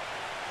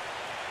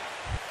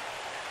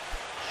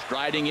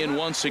 Striding in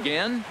once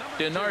again,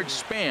 Denard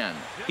Span.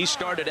 He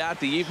started out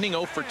the evening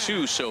 0 for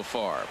 2 so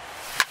far.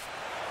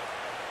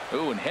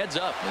 Ooh, and heads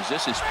up as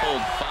this is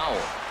pulled foul.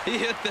 He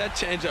hit that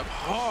changeup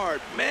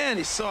hard. Man,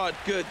 he saw it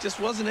good. Just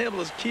wasn't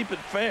able to keep it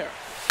fair.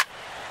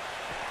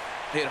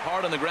 Hit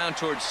hard on the ground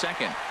towards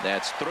second.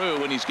 That's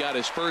through, and he's got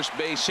his first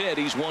base hit.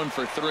 He's 1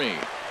 for 3.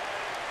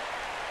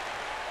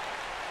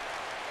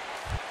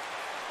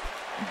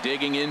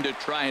 Digging in to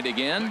try it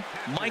again,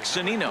 Mike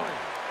Zunino.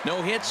 No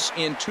hits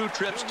in 2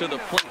 trips to the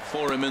plate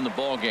for him in the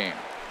ball game.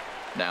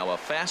 Now a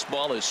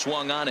fastball is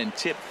swung on and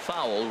tipped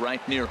foul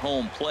right near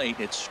home plate.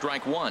 It's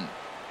strike 1.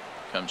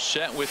 Comes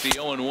set with the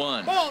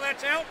 0-1. Ball,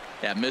 that's out.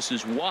 That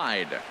misses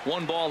wide.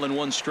 1 ball and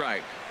 1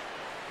 strike.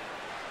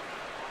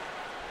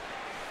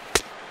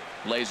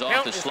 Lays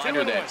off the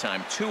slider that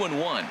time.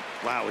 2-1.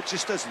 Wow, it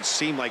just doesn't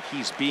seem like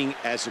he's being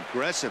as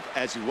aggressive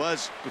as he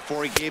was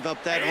before he gave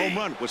up that home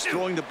run. Was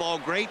throwing the ball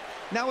great.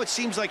 Now it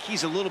seems like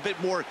he's a little bit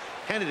more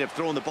tentative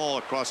throwing the ball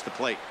across the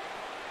plate.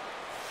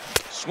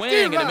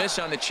 Swing and a miss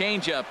on the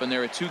changeup, and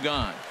there are 2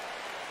 gone.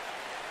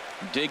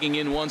 Digging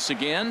in once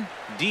again,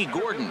 D.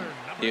 Gordon.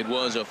 It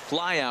was a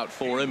fly out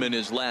for him in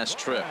his last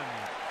trip.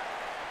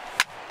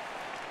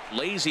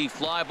 Lazy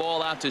fly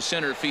ball out to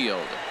center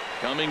field.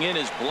 Coming in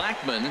is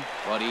Blackman,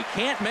 but he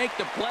can't make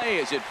the play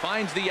as it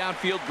finds the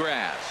outfield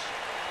grass.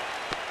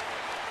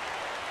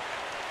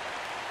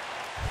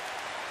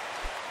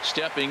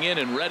 Stepping in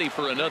and ready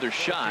for another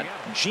shot,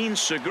 Gene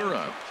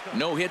Segura.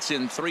 No hits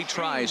in 3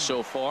 tries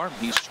so far.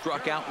 He's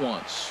struck out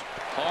once.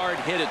 Hard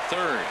hit at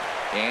third,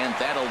 and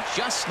that'll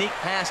just sneak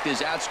past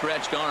his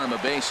outstretched arm, a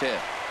base hit.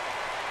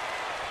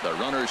 The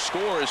runner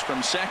scores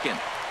from second.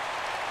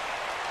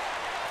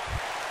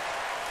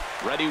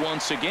 Ready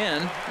once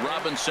again,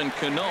 Robinson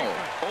Cano.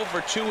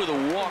 Over 2 with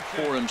a walk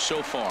for him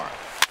so far.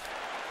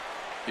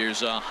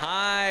 Here's a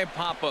high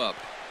pop-up.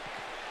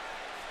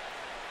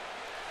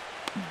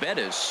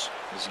 Bettis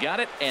has got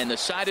it, and the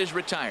side is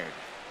retired.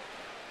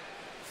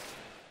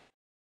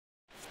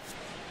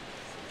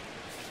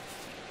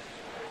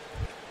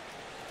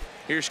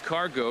 Here's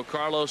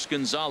Carlos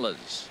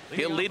Gonzalez.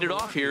 He'll lead it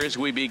off here as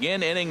we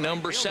begin inning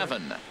number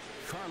 7.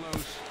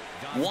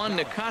 Juan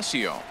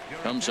Nicasio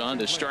comes on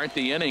to start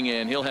the inning,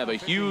 and he'll have a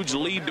huge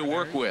lead to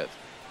work with.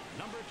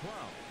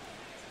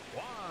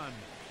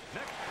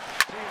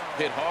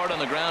 Hit hard on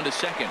the ground to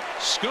second.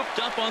 Scooped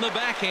up on the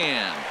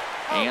backhand.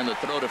 And the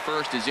throw to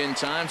first is in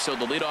time, so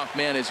the leadoff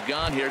man is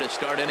gone here to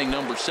start inning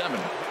number 7.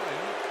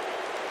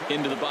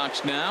 Into the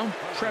box now,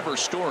 Trevor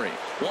Story.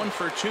 1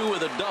 for 2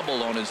 with a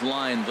double on his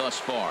line thus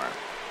far.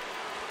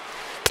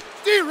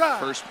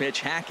 First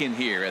pitch hacking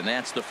here, and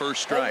that's the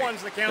first strike.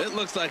 It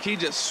looks like he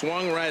just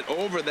swung right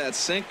over that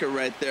sinker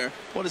right there.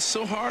 What is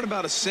so hard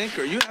about a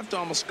sinker, you have to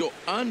almost go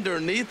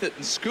underneath it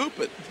and scoop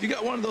it. If you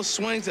got one of those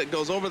swings that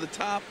goes over the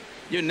top,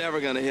 you're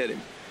never going to hit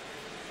him.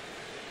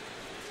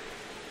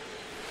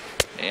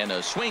 And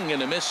a swing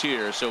and a miss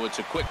here, so it's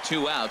a quick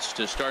 2 outs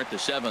to start the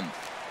 7th.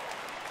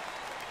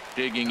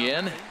 Digging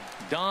in,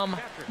 Dom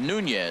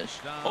Nunez.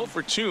 0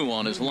 for 2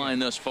 on his line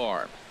thus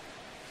far.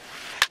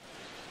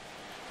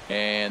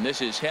 And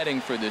this is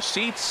heading for the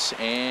seats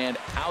and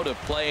out of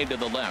play to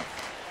the left.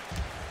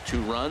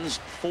 2 runs,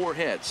 4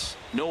 hits.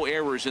 No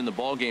errors in the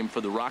ballgame for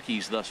the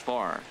Rockies thus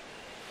far.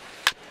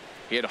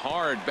 Hit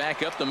hard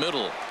back up the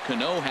middle.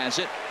 Cano has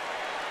it.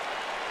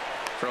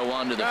 Throw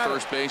on to the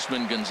first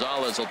baseman.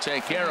 Gonzalez will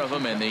take care of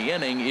him, and the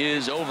inning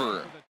is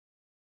over.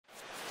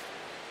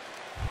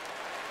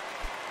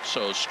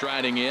 So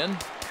striding in,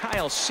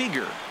 Kyle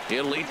Seager.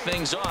 He'll lead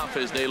things off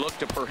as they look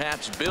to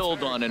perhaps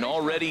build on an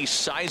already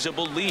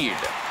sizable lead.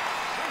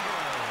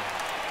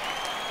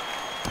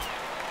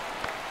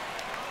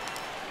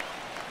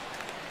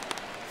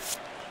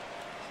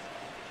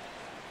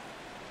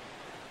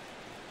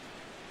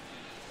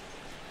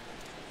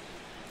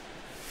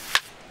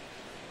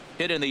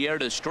 Hit in the air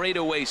to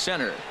straightaway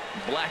center.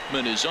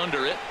 Blackman is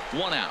under it.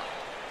 1 out.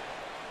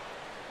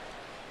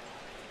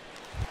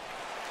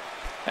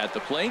 At the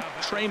plate,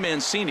 Trey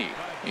Mancini.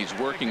 He's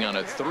working on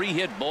a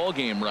 3-hit ball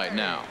game right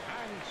now.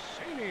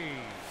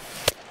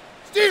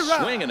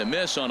 Swing and a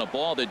miss on a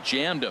ball that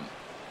jammed him.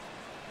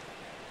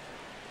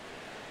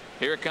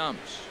 Here it comes.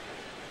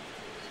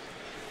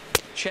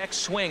 Check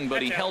swing,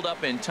 but he held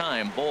up in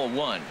time. Ball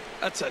 1.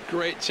 That's a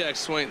great check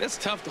swing. That's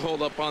tough to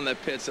hold up on that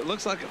pitch. It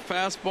looks like a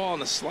fastball,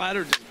 and the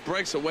slider just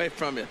breaks away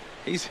from you.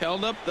 He's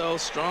held up, though.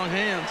 Strong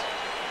hands.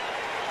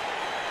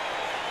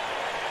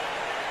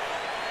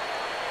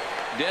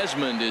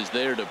 Desmond is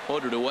there to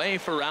put it away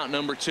for out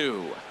number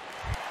 2.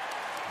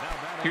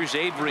 Here's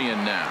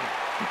Adrian now.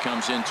 He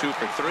comes in 2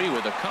 for 3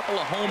 with a couple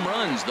of home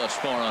runs thus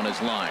far on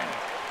his line.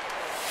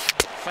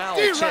 Foul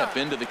tip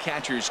into the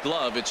catcher's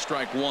glove. It's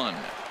strike 1.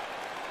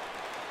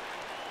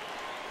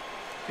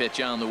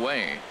 Pitch on the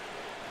way.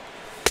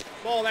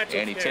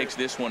 And he takes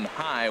this one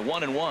high.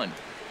 1-1.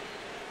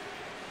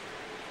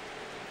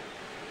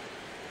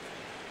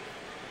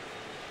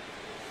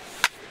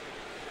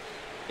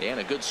 And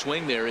a good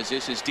swing there as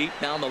this is deep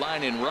down the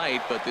line in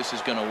right, but this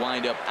is going to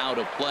wind up out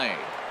of play.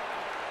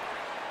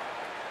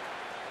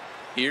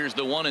 Here's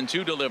the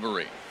 1-2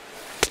 delivery.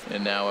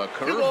 And now a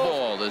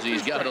curveball as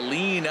he's got to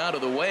lean out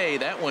of the way.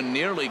 That one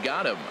nearly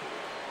got him.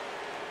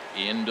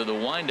 Into the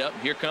windup.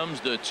 Here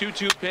comes the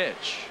 2-2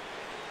 pitch.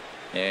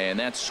 And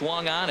that's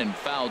swung on and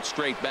fouled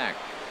straight back.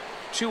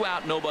 2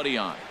 out, nobody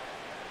on.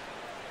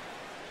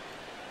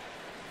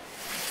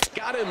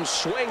 Got him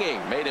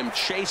swinging. Made him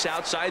chase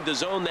outside the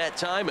zone that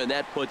time, and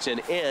that puts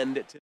an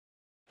end to.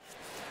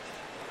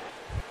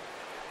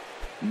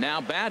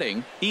 Now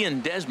batting, Ian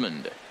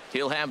Desmond.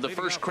 He'll have the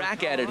first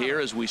crack at it here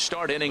as we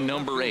start inning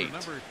number 8.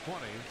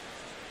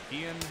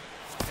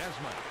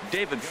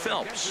 David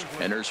Phelps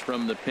enters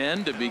from the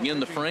pen to begin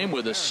the frame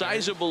with a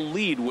sizable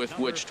lead with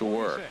which to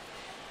work.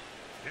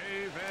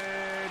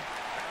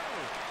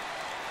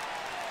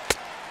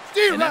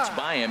 And that's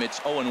by him.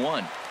 It's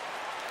 0-1.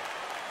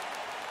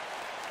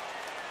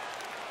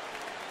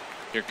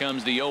 Here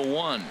comes the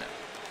 0-1.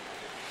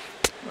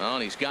 Well,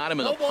 and he's got him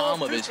in the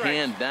palm of his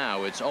hand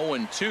now. It's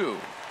 0-2.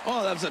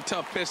 Oh, that was a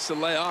tough pitch to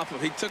lay off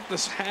of. He took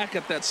this hack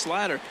at that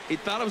slider. He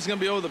thought it was going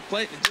to be over the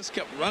plate and just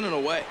kept running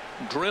away.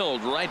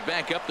 Drilled right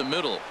back up the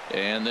middle.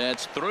 And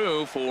that's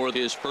through for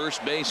his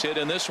first base hit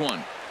in this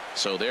one.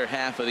 So their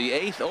half of the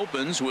 8th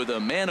opens with a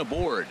man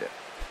aboard.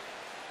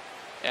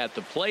 At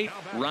the plate,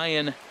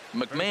 Ryan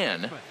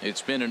McMahon.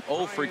 It's been an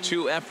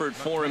 0-for-2 effort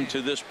for him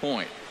to this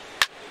point.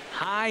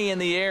 High in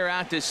the air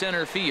out to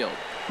center field.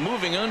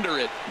 Moving under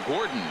it,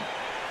 Gordon.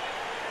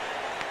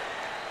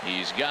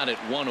 He's got it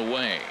 1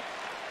 away.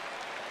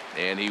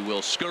 And he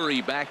will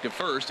scurry back to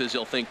first as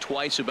he'll think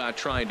twice about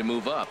trying to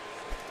move up.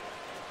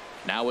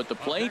 Now at the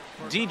plate,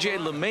 DJ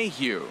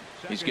LeMahieu.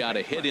 He's got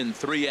a hit in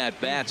 3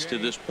 at-bats to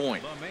this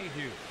point.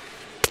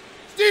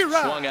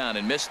 Swung on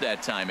and missed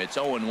that time. It's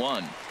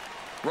 0-1.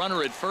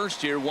 Runner at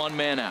first here, 1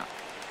 man out.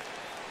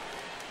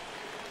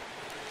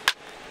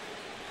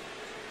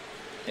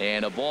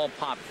 And a ball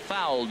popped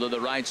foul to the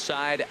right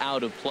side,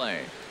 out of play.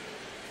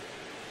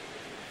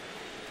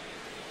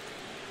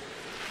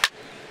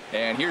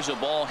 And here's a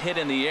ball hit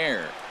in the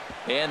air.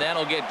 And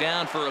that'll get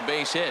down for a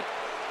base hit.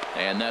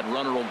 And that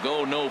runner will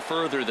go no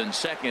further than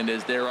second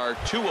as there are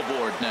 2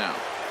 aboard now.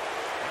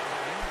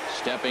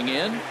 Stepping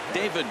in,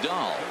 David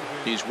Dahl.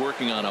 He's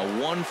working on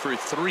a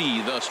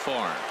 1-for-3 thus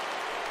far.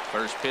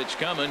 First pitch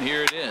coming.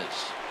 Here it is.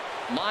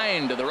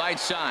 Line to the right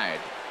side.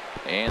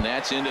 And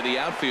that's into the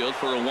outfield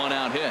for a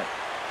 1-out hit.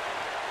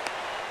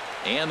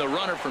 And the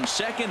runner from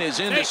second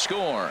is in to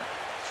score.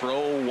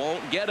 Throw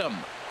won't get him.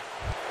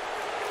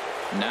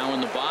 Now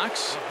in the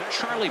box,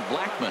 Charlie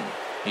Blackmon.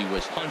 He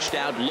was punched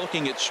out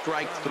looking at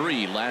strike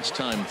 3 last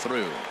time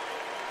through.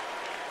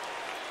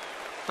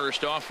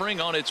 First offering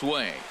on its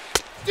way.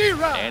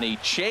 And he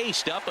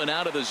chased up and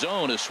out of the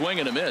zone, a swing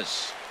and a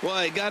miss.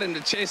 Well, he got him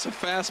to chase a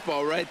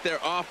fastball right there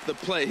off the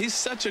plate. He's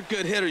such a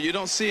good hitter. You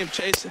don't see him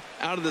chase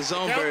out of the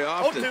zone very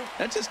often.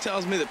 That just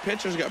tells me the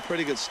pitcher's got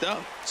pretty good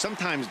stuff.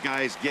 Sometimes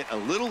guys get a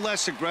little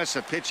less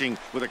aggressive pitching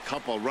with a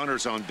couple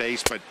runners on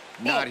base, but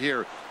not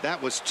here.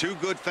 That was 2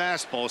 good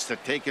fastballs to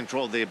take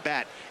control of the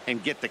bat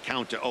and get the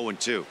count to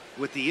 0-2.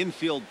 With the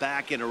infield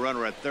back and a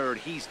runner at third,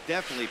 he's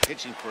definitely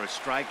pitching for a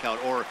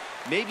strikeout or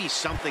maybe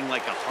something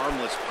like a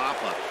harmless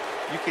pop-up.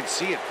 You could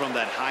see it from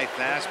that high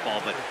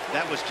fastball, but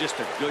that was just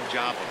a good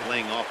job of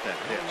laying off that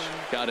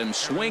pitch. Got him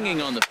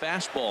swinging on the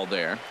fastball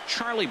there.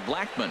 Charlie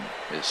Blackmon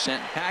is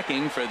sent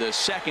packing for the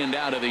 2nd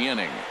out of the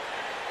inning.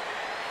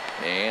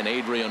 And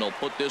Adrian will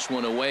put this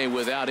one away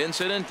without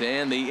incident,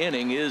 and the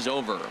inning is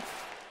over.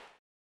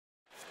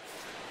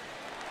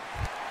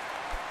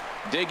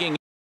 Digging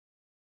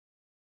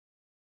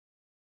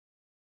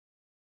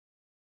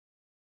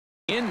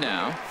in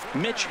now,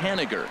 Mitch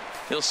Haniger.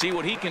 He'll see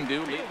what he can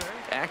do.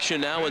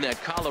 Action now in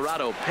that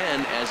Colorado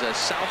pen as a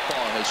southpaw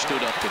has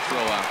stood up to throw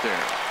out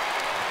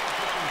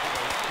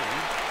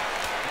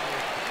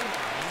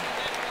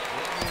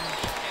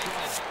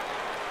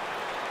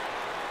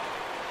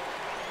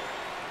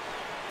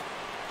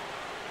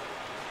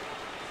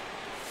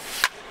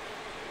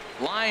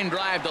there. Line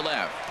drive to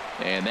left.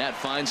 And that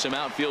finds some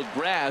outfield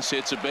grass.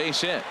 It's a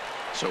base hit.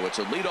 So it's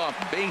a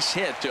leadoff base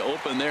hit to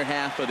open their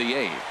half of the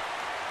 8th.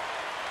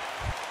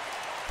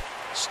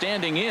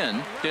 Standing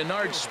in,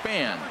 Denard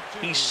Span.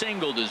 He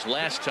singled his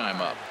last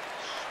time up.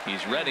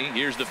 He's ready.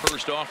 Here's the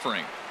first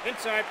offering.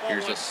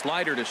 Here's a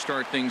slider to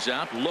start things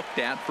out. Looked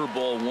at for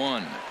ball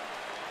 1.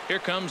 Here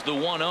comes the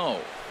 1-0.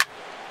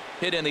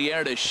 Hit in the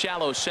air to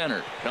shallow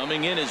center.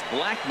 Coming in is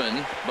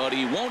Blackmon, but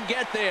he won't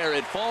get there.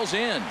 It falls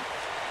in.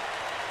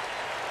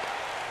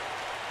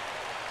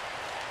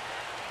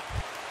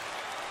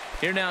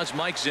 Here now is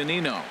Mike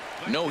Zunino.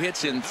 No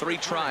hits in 3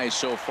 tries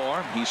so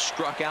far. He's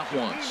struck out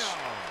once.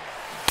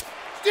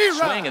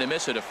 Swing and a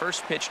miss at a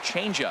first pitch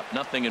changeup.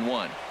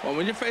 0-1. Well,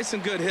 when you're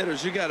facing good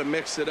hitters, you got to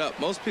mix it up.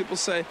 Most people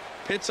say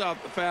pitch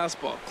off the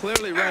fastball.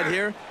 Clearly right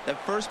here,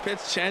 that first pitch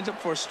changeup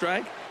for a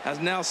strike has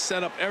now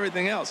set up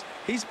everything else.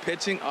 He's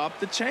pitching off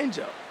the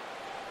changeup.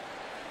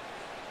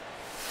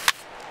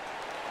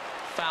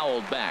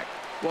 Fouled back.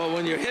 Well,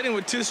 when you're hitting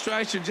with 2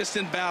 strikes, you're just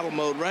in battle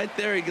mode. Right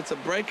there, he gets a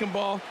breaking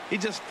ball. He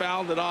just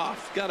fouled it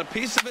off. Got a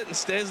piece of it and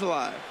stays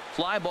alive.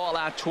 Fly ball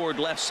out toward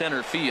left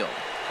center field.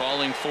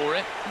 Calling for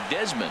it,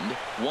 Desmond,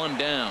 one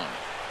down.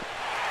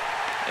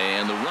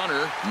 And the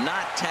runner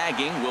not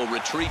tagging will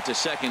retreat to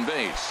second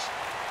base.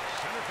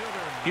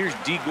 Here's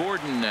D.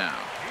 Gordon now.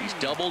 He's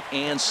doubled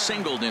and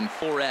singled in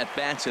 4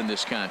 at-bats in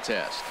this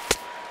contest.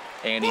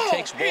 And he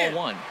takes ball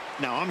 1.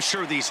 Now, I'm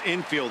sure these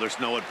infielders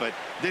know it, but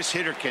this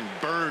hitter can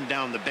burn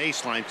down the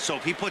baseline. So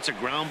if he puts a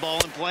ground ball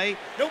in play,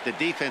 the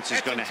defense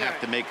is going to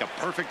have to make a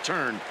perfect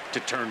turn to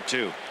turn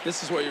 2.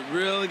 This is where you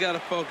really got to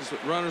focus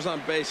with runners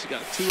on base. You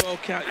got a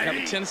 2-0 count. You have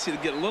a tendency to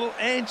get a little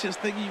anxious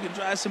thinking you can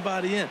drive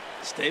somebody in.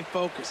 Stay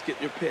focused.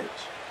 Get your pitch.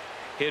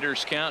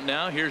 Hitters count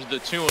now. Here's the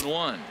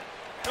 2-1.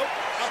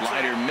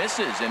 Slider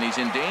misses, and he's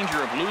in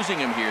danger of losing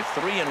him here.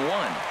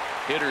 3-1.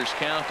 Hitters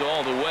count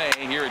all the way.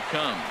 Here it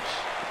comes.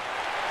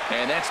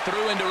 And that's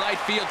through into right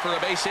field for a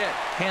base hit.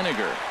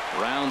 Haniger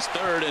rounds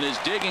third and is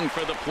digging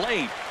for the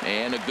plate.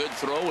 And a good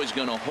throw is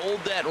going to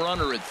hold that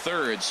runner at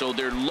third. So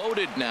they're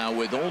loaded now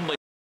with only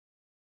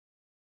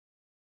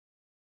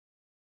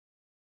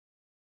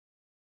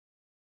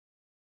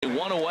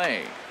one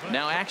away.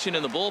 Now action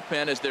in the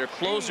bullpen as their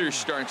closer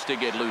starts to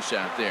get loose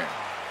out there.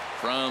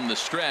 From the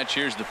stretch,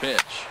 here's the pitch.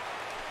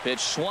 Pitch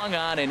swung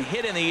on and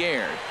hit in the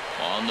air.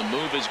 On the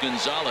move is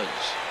Gonzalez.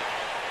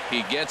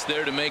 He gets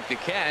there to make the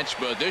catch,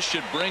 but this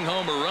should bring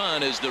home a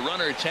run as the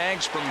runner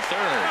tags from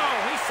third.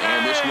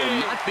 And this will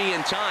not be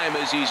in time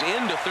as he's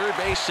into third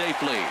base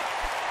safely.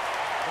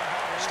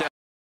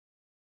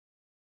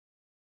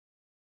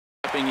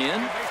 Stepping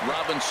in,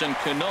 Robinson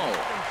Cano.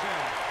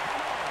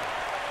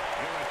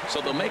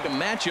 So they'll make a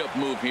matchup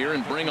move here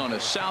and bring on a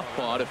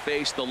southpaw to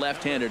face the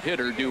left-handed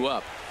hitter due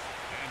up.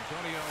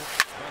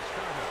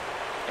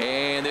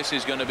 And this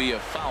is going to be a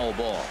foul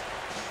ball.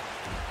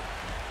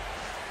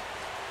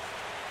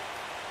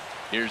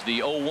 Here's the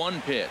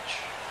 0-1 pitch.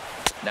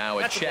 Now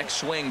a check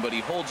swing, but he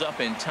holds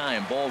up in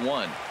time. Ball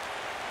 1.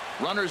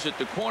 Runners at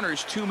the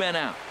corners, 2 men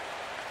out.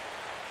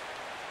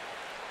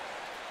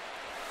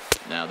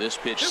 Now this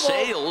pitch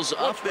sails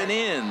up and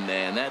in,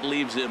 and that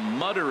leaves him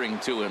muttering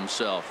to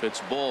himself.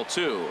 It's ball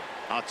 2.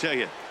 I'll tell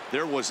you,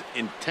 there was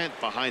intent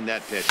behind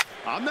that pitch.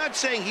 I'm not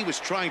saying he was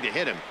trying to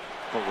hit him,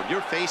 but when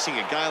you're facing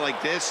a guy like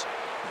this,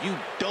 you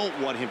don't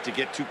want him to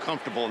get too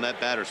comfortable in that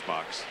batter's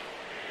box.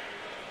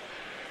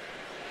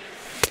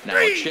 Now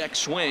a check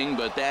swing,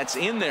 but that's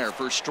in there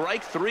for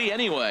strike 3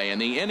 anyway,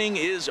 and the inning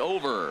is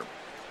over.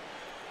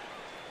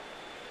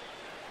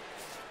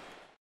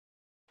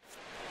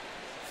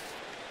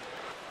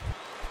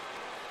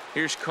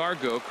 Here's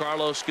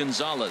Carlos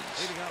Gonzalez.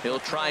 He'll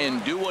try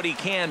and do what he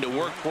can to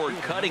work toward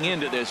cutting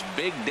into this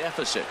big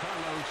deficit.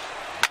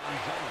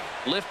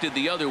 Lifted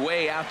the other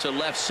way out to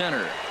left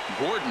center.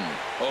 Gordon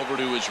over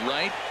to his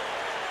right.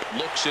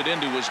 Looks it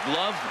into his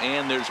glove,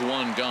 and there's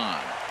one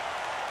gone.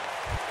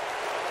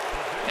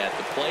 At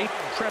the plate,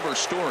 Trevor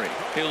Story.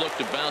 He'll look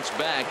to bounce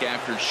back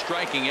after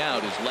striking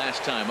out his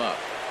last time up.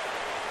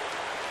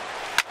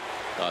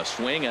 A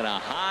swing and a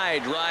high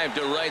drive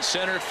to right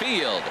center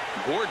field.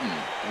 Gordon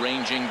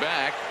ranging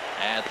back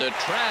at the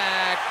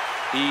track.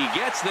 He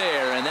gets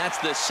there, and that's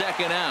the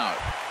second out.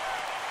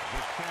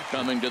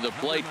 Coming to the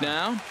plate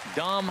now,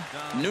 Dom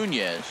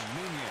Nunez.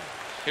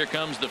 Here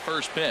comes the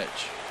first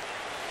pitch.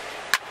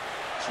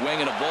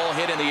 Swinging a ball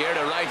hit in the air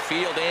to right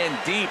field, and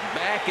deep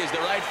back is the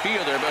right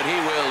fielder, but he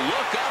will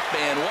look up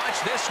and watch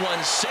this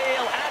one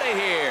sail out of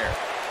here.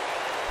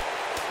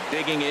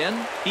 Digging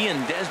in,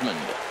 Ian Desmond.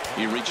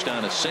 He reached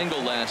on a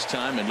single last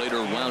time and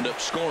later wound up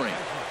scoring.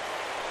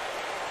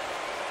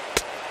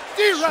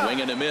 Swing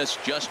and a miss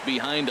just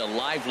behind a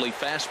lively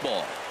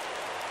fastball.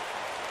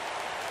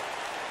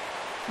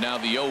 Now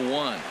the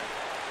 0-1.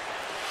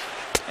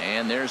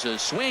 And there's a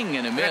swing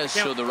and a miss,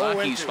 so the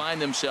Rockies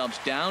find themselves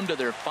down to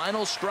their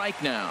final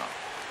strike now.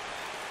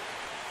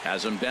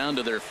 Has them down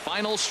to their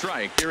final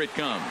strike. Here it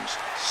comes.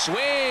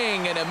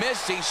 Swing and a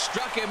miss. He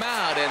struck him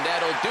out, and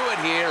that'll do it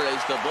here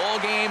as the ball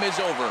game is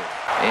over.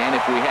 And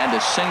if we had to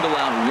single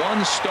out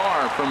one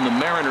star from the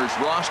Mariners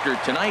roster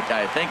tonight,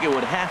 I think it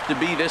would have to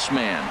be this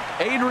man,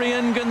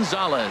 Adrian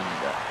Gonzalez.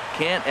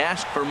 Can't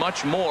ask for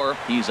much more.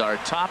 He's our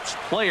top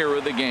player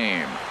of the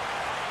game.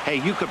 Hey,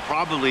 you could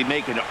probably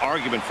make an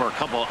argument for a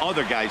couple of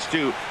other guys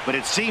too, but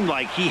it seemed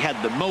like he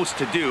had the most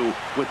to do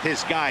with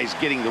his guys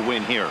getting the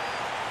win here.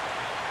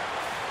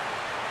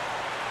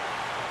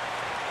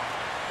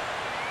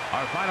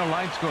 Our final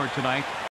line score tonight,